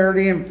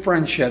popularity and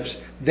friendships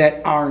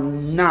that are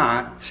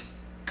not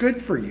good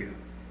for you.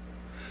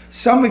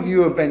 Some of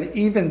you have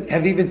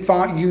even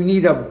thought you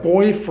need a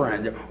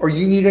boyfriend or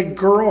you need a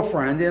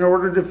girlfriend in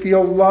order to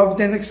feel loved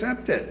and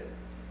accepted.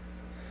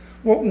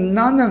 Well,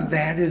 none of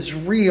that is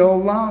real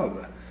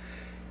love.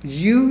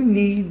 You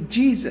need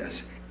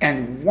Jesus.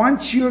 And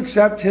once you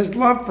accept His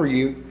love for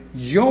you,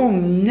 you'll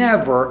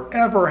never,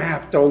 ever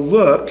have to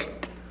look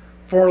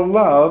for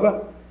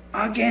love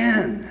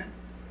again.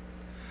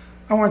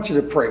 I want you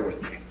to pray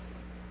with me.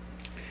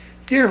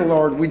 Dear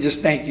Lord, we just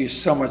thank you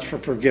so much for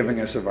forgiving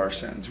us of our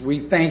sins. We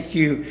thank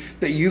you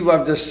that you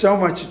loved us so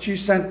much that you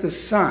sent the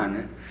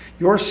Son,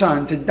 your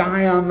Son, to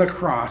die on the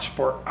cross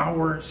for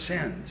our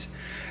sins.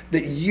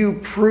 That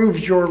you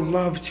proved your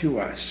love to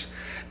us.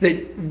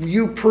 That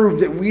you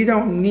proved that we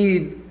don't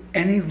need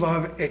any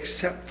love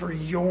except for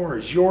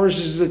yours. Yours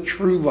is the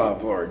true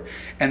love, Lord.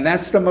 And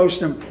that's the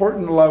most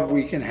important love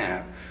we can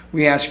have.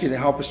 We ask you to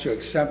help us to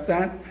accept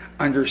that,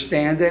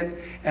 understand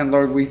it, and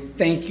Lord, we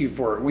thank you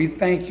for it. We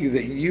thank you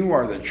that you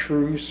are the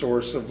true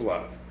source of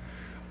love.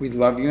 We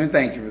love you and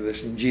thank you for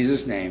this. In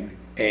Jesus' name,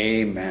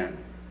 amen.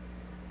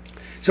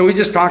 So we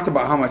just talked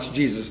about how much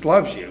Jesus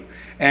loves you,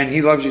 and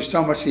he loves you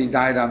so much that he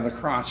died on the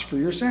cross for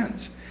your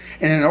sins.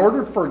 And in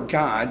order for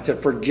God to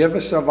forgive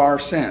us of our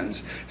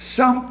sins,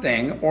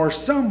 something or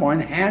someone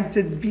had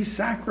to be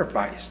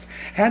sacrificed,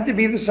 had to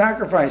be the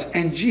sacrifice,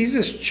 and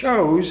Jesus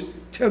chose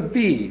to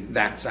be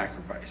that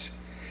sacrifice.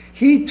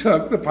 He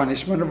took the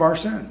punishment of our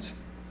sins.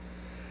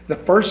 The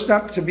first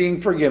step to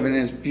being forgiven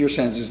of your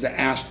sins is to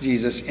ask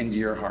Jesus into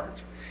your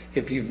heart.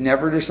 If you've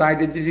never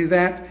decided to do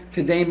that,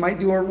 today might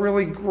be a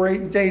really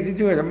great day to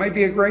do it. It might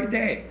be a great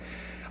day.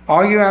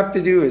 All you have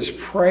to do is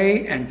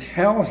pray and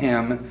tell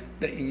him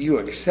that you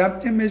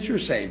accept him as your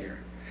Savior,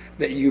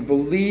 that you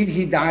believe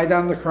he died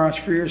on the cross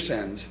for your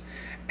sins,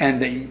 and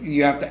that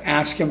you have to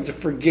ask him to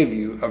forgive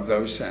you of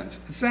those sins.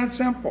 It's that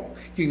simple.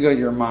 You can go to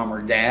your mom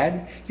or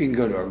dad, you can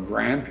go to a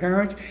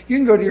grandparent, you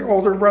can go to your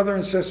older brother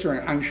and sister,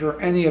 and I'm sure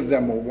any of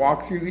them will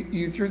walk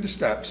you through the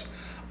steps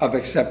of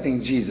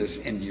accepting Jesus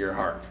into your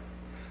heart.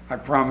 I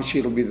promise you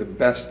it'll be the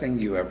best thing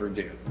you ever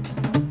do.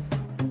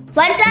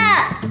 What's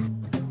up?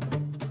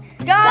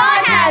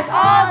 God has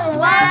all the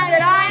love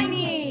that I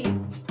need.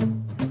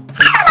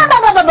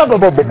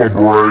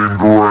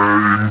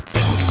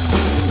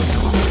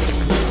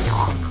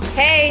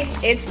 Hey,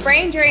 it's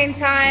brain drain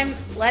time.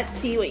 Let's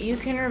see what you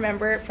can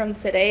remember from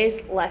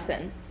today's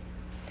lesson.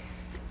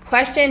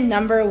 Question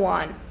number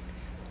 1.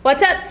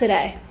 What's up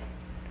today?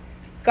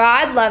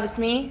 God loves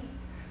me.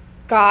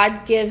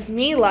 God gives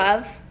me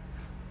love.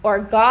 Or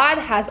God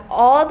has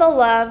all the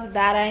love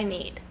that I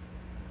need.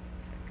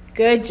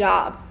 Good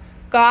job.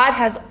 God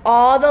has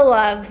all the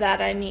love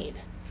that I need.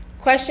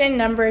 Question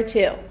number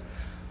 2.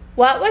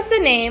 What was the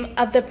name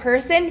of the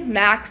person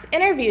Max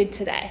interviewed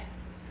today?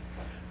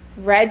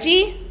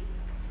 Reggie,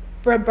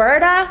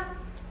 Roberta,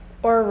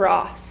 or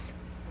Ross?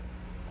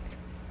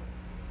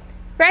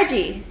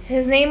 Reggie.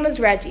 His name was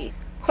Reggie.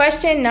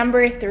 Question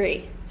number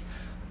 3.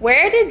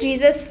 Where did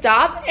Jesus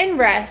stop and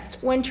rest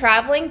when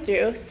traveling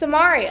through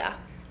Samaria?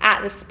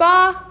 At the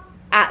spa,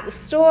 at the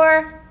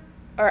store,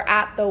 or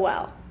at the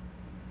well?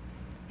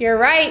 You're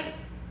right,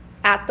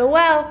 at the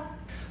well.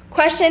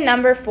 Question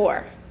number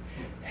 4.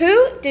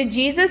 Who did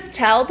Jesus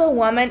tell the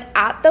woman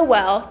at the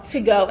well to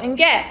go and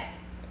get?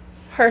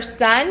 Her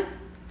son,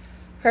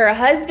 her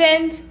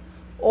husband,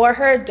 or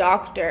her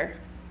doctor?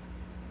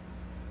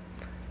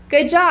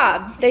 Good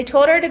job. They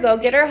told her to go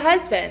get her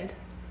husband.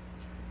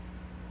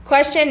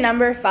 Question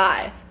number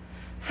 5.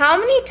 How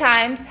many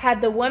times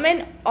had the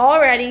woman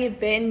already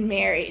been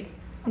married?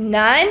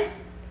 None,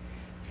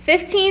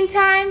 15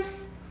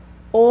 times,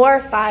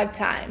 or 5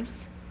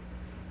 times?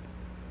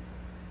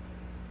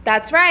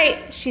 That's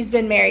right, she's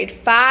been married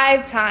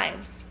 5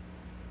 times.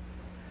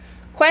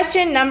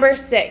 Question number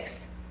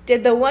 6.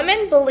 Did the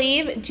woman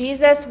believe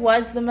Jesus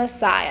was the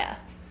Messiah?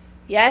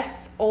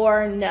 Yes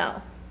or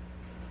no?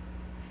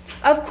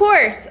 Of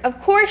course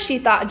she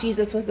thought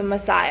Jesus was the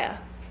Messiah.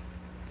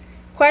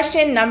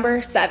 Question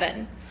number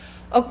 7.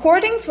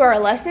 According to our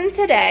lesson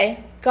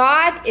today,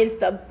 God is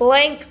the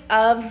blank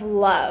of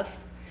love.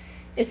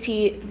 Is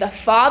he the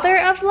Father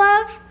of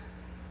love,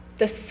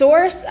 the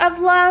source of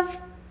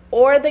love,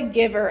 or the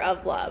giver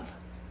of love?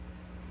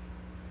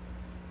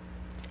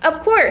 Of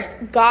course,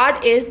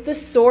 God is the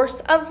source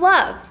of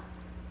love.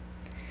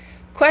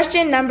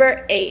 Question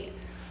number 8.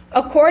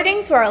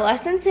 According to our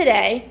lesson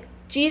today,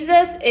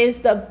 Jesus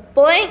is the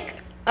blank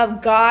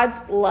of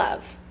God's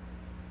love.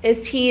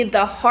 Is he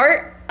the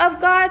heart of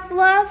God's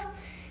love?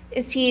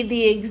 Is he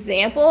the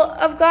example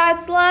of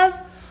God's love?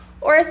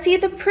 Or is he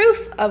the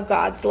proof of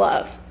God's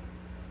love?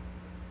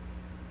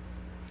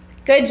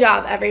 Good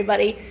job,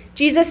 everybody.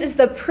 Jesus is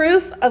the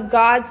proof of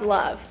God's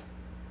love.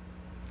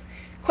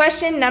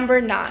 Question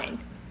number 9.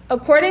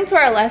 According to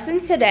our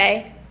lesson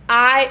today,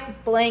 I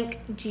blank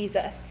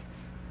Jesus.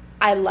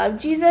 I love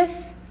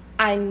Jesus,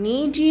 I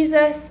need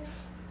Jesus,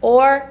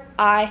 or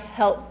I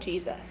help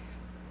Jesus.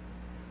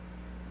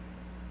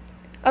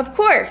 Of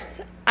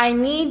course, I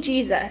need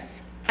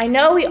Jesus. I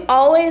know we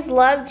always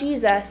love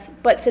Jesus,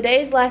 but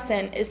today's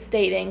lesson is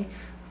stating,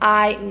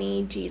 I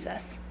need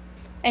Jesus.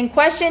 And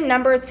question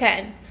number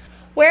 10.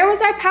 Where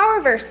was our power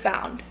verse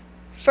found?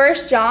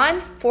 1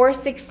 John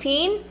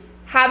 4:16,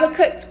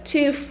 Habakkuk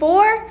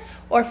 2:4,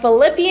 or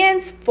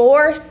Philippians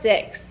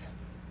 4:6?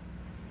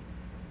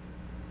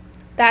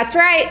 That's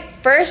right,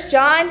 1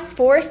 John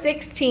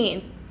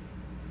 4:16.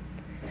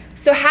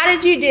 So how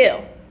did you do?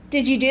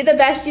 Did you do the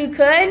best you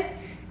could?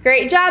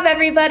 Great job,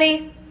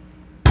 everybody.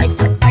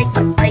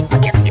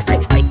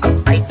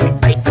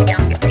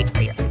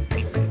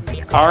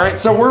 All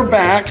right, so we're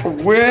back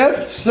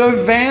with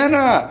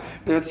Savannah.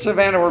 It's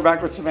Savannah. We're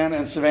back with Savannah,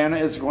 and Savannah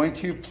is going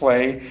to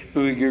play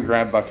Ooey Goo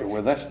Grab Bucket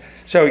with us.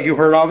 So you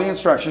heard all the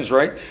instructions,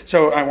 right?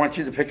 So I want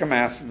you to pick a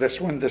mask.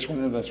 This one, or this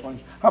one.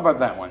 How about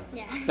that one?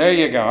 Yeah. There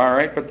you go. All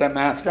right, put that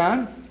mask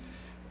on.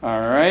 All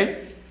right.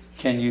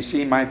 Can you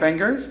see my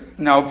fingers?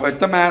 No,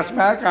 put the mask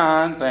back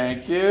on.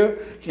 Thank you.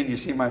 Can you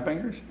see my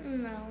fingers?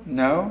 No.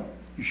 No?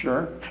 You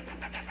sure?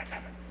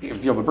 You can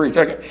feel the breeze.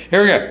 Okay,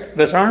 here we go.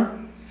 This arm.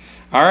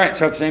 All right,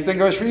 so the same thing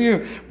goes for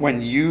you.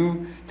 When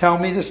you tell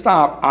me to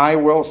stop, I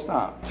will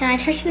stop. Can I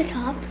touch the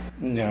top?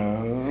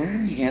 No,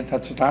 you can't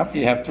touch the top.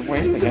 You have to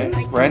wait. Okay,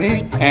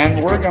 ready?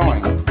 And we're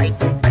going.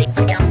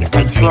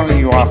 I'm throwing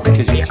you off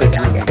because you said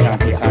you were going to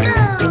count the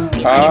time.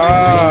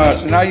 Ah,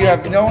 so now you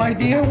have no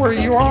idea where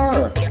you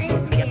are. I'm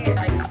scared.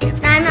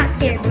 No, I'm not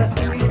scared, but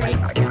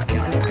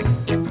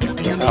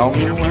Tell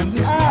me when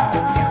to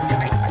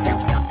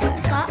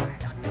stop.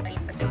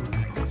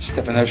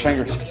 Stiffen those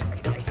fingers.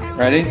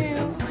 Ready?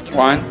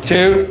 1,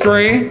 2,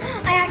 3.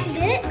 I actually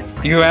did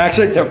it. You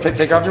actually,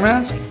 take off your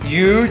mask.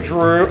 You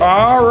drew,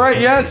 all right,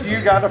 yes, you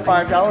got a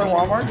 $5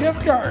 Walmart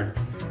gift card.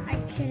 I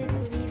couldn't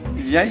believe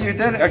it. Yeah, you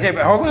did it. Okay,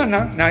 but hold on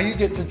now. Now you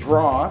get to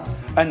draw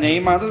a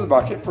name out of the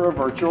bucket for a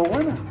virtual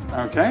winner.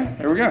 Okay,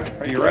 here we go.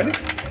 Are you ready?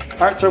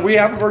 All right, so we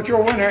have a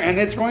virtual winner, and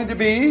it's going to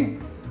be...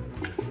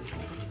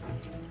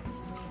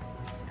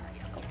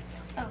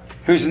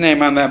 Who's the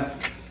name on that?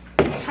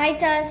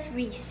 Titus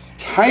Reese.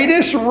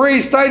 Titus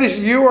Reese. Titus,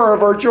 you are a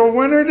virtual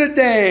winner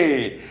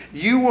today.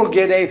 You will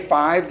get a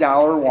 $5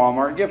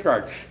 Walmart gift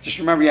card. Just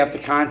remember, you have to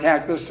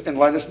contact us and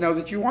let us know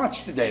that you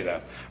watched today,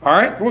 though. All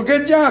right? Well,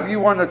 good job.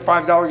 You won a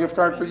 $5 gift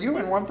card for you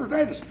and one for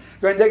Titus.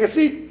 Go ahead and take a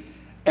seat.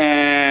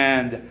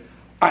 And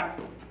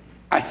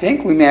I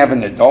think we may have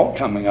an adult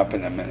coming up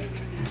in a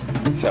minute.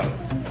 So.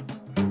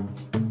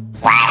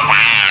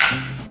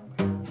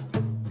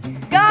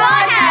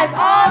 God has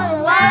all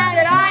the love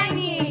that I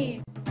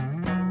need.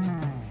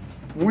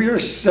 We are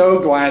so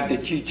glad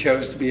that you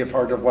chose to be a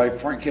part of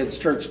LifePoint Kids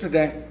Church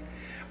today.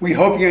 We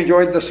hope you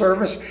enjoyed the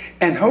service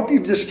and hope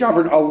you've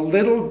discovered a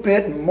little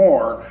bit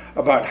more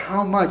about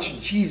how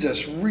much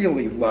Jesus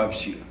really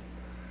loves you.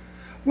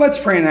 Let's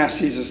pray and ask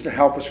Jesus to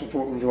help us with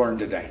what we've learned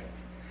today.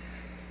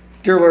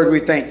 Dear Lord, we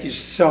thank you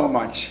so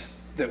much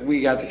that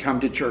we got to come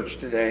to church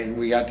today and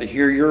we got to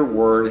hear your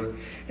word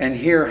and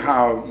hear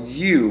how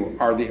you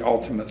are the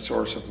ultimate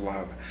source of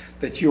love,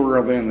 that you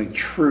are the only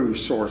true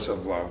source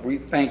of love. We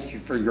thank you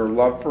for your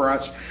love for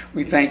us.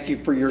 We thank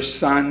you for your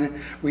Son.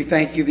 We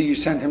thank you that you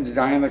sent him to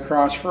die on the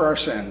cross for our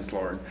sins,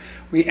 Lord.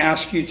 We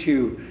ask you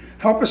to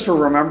help us to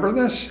remember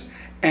this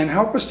and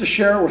help us to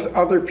share it with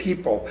other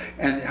people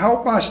and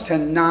help us to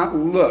not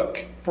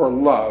look for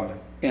love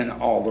in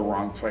all the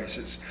wrong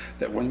places.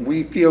 That when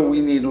we feel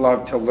we need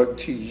love, to look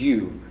to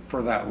you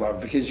for that love,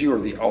 because you are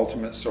the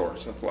ultimate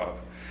source of love.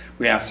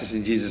 We ask this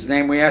in Jesus'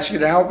 name. We ask you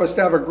to help us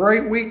to have a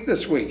great week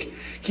this week.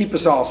 Keep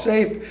us all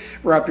safe.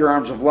 Wrap your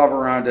arms of love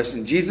around us.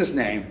 In Jesus'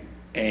 name,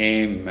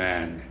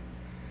 amen.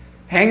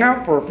 Hang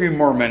out for a few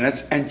more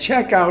minutes and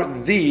check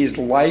out these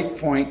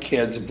LifePoint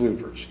Kids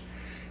bloopers.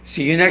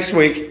 See you next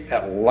week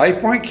at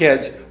LifePoint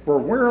Kids, where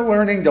we're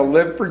learning to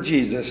live for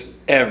Jesus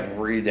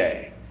every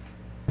day.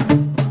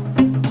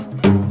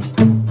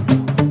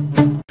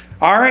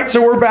 All right,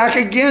 so we're back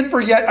again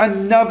for yet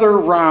another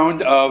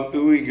round of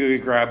Ooey Gooey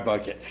Grab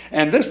Bucket.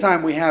 And this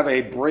time we have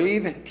a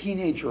brave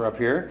teenager up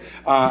here.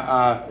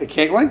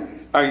 Caitlin,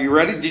 are you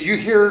ready? Did you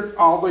hear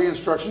all the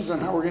instructions on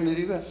how we're going to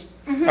do this?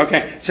 Mm-hmm.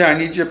 Okay, so I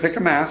need you to pick a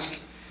mask.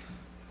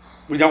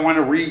 We don't want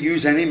to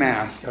reuse any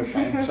mask,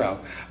 okay? So,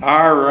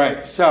 all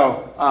right,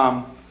 so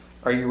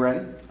are you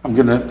ready? I'm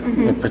going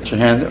to put your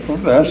hand over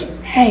this.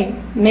 Hey,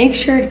 make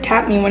sure to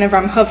tap me whenever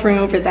I'm hovering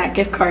over that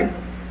gift card.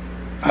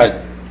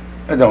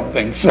 I don't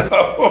think so.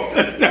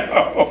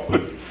 No.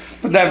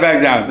 Put that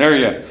back down. There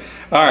you go.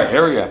 All right,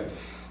 here we go.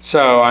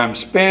 So I'm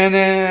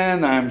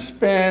spinning.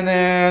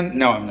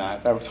 No, I'm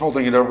not. I was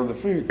holding it over the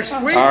food.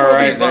 All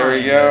right, there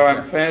we go.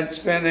 I'm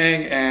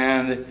spinning,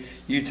 and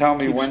you tell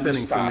me when to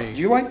stop. Do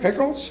you like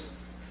pickles?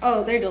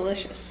 Oh, they're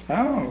delicious.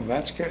 Oh,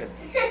 that's good.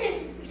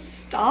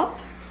 Stop.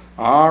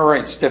 All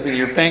right, stiffen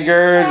your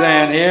fingers,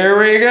 and here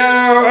we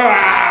go.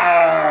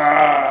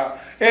 Ah!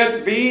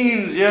 It's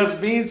beans. Yes,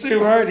 bean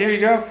soup. All right, here you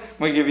go.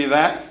 We'll give you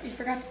that. You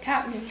forgot to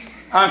tap me.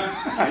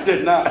 I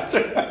did not. Go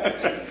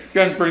ahead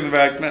and bring the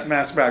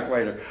mask back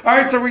later. All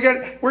right, so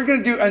we're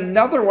going to do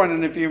another one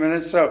in a few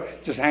minutes, so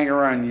just hang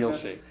around and you'll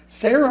see.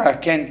 Sarah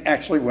can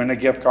actually win a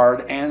gift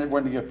card and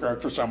win a gift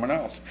card for someone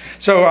else.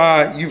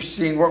 So you've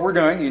seen what we're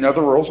doing. You know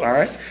the rules. All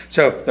right.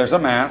 So there's a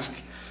mask.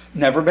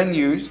 Never been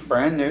used.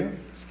 Brand new.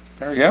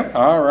 There we go.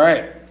 All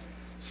right.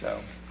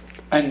 So,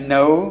 and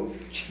no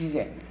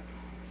cheating.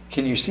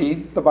 Can you see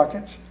the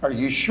buckets? Are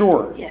you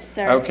sure? Yes,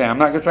 sir. Okay, I'm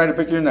not going to try to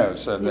pick your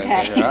nose. So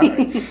Okay. All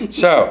right.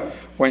 So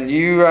when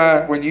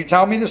you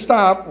tell me to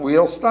stop,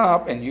 we'll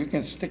stop, and you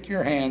can stick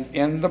your hand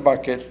in the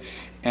bucket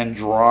and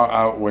draw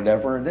out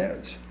whatever it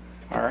is.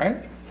 All right?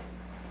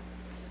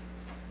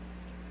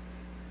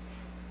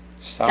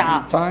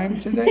 sometime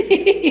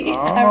today?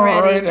 All I'm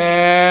ready. right,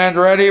 and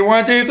ready,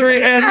 1, 2, 3,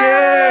 and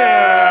yeah!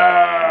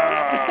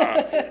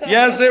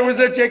 Yes, it was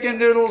a chicken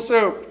noodle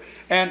soup.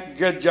 And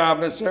good job,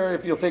 Miss Sarah.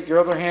 If you'll take your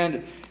other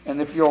hand,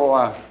 and if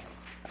you'll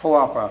pull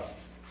off a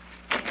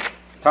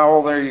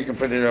towel there, you can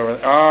put it over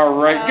there. All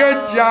right,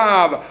 good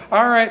job.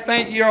 All right,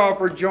 thank you all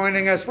for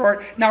joining us for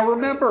it. Now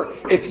remember,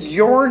 if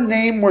your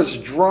name was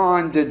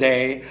drawn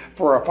today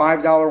for a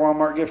 $5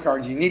 Walmart gift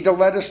card, you need to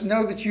let us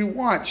know that you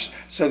watched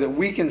so that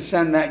we can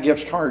send that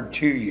gift card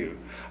to you.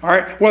 All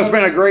right, well, it's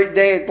been a great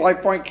day at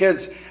LifePoint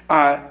Kids.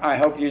 I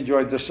hope you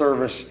enjoyed the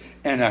service,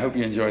 and I hope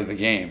you enjoyed the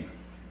game.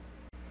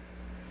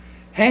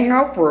 Hang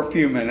out for a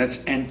few minutes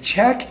and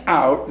check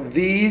out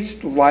these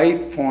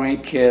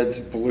LifePoint Kids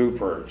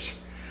bloopers.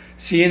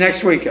 See you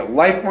next week at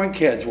LifePoint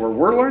Kids, where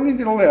we're learning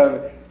to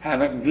live,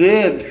 haven't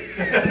been.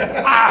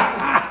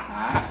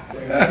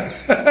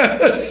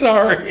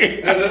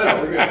 Sorry.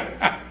 No, we're good.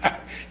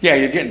 Yeah,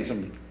 you're getting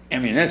some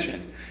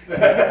ammunition.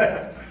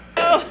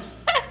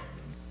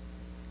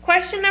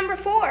 Question number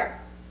 4.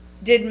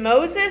 Did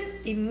Moses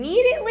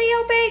immediately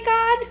obey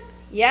God?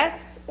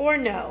 Yes or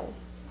no?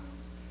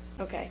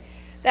 Okay.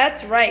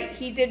 That's right.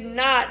 He did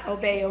not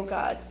obey, oh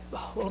God.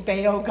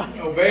 Obey, oh God.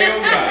 Obey,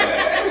 oh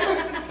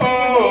God.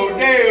 Oh,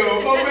 Deo,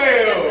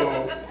 obey,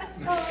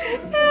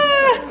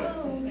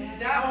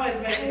 That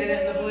one's making it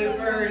in the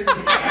bloopers.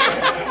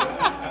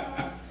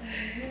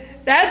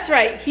 That's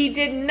right. He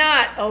did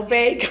not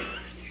obey God.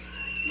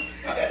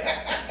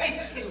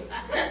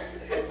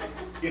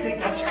 You think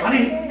that's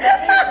funny?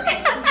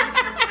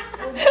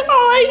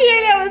 All I hear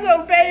now is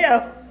obey,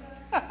 oh.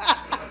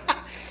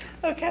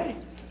 Okay.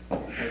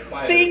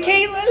 See,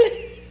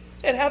 Caitlin?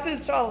 It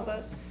happens to all of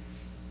us.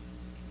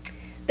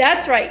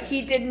 That's right.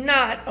 He did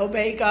not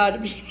obey God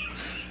immediately.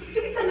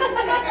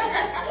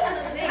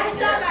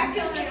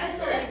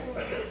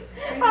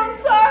 I'm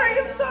sorry.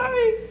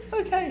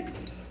 Okay.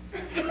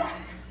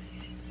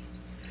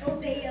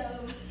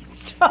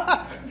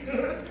 Stop.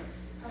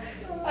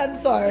 I'm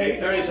sorry.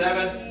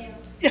 37.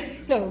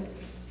 No.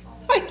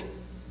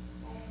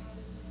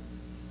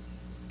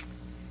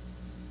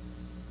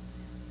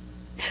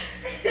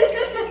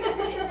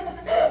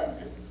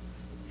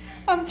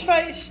 I'm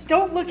trying.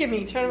 Don't look at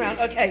me. Turn around.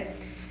 Okay.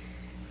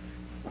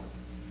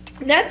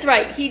 That's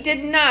right. He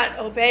did not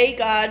obey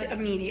God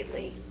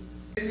immediately.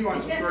 He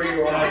wants to throw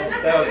you off.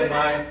 That was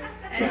mine.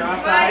 And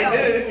smile.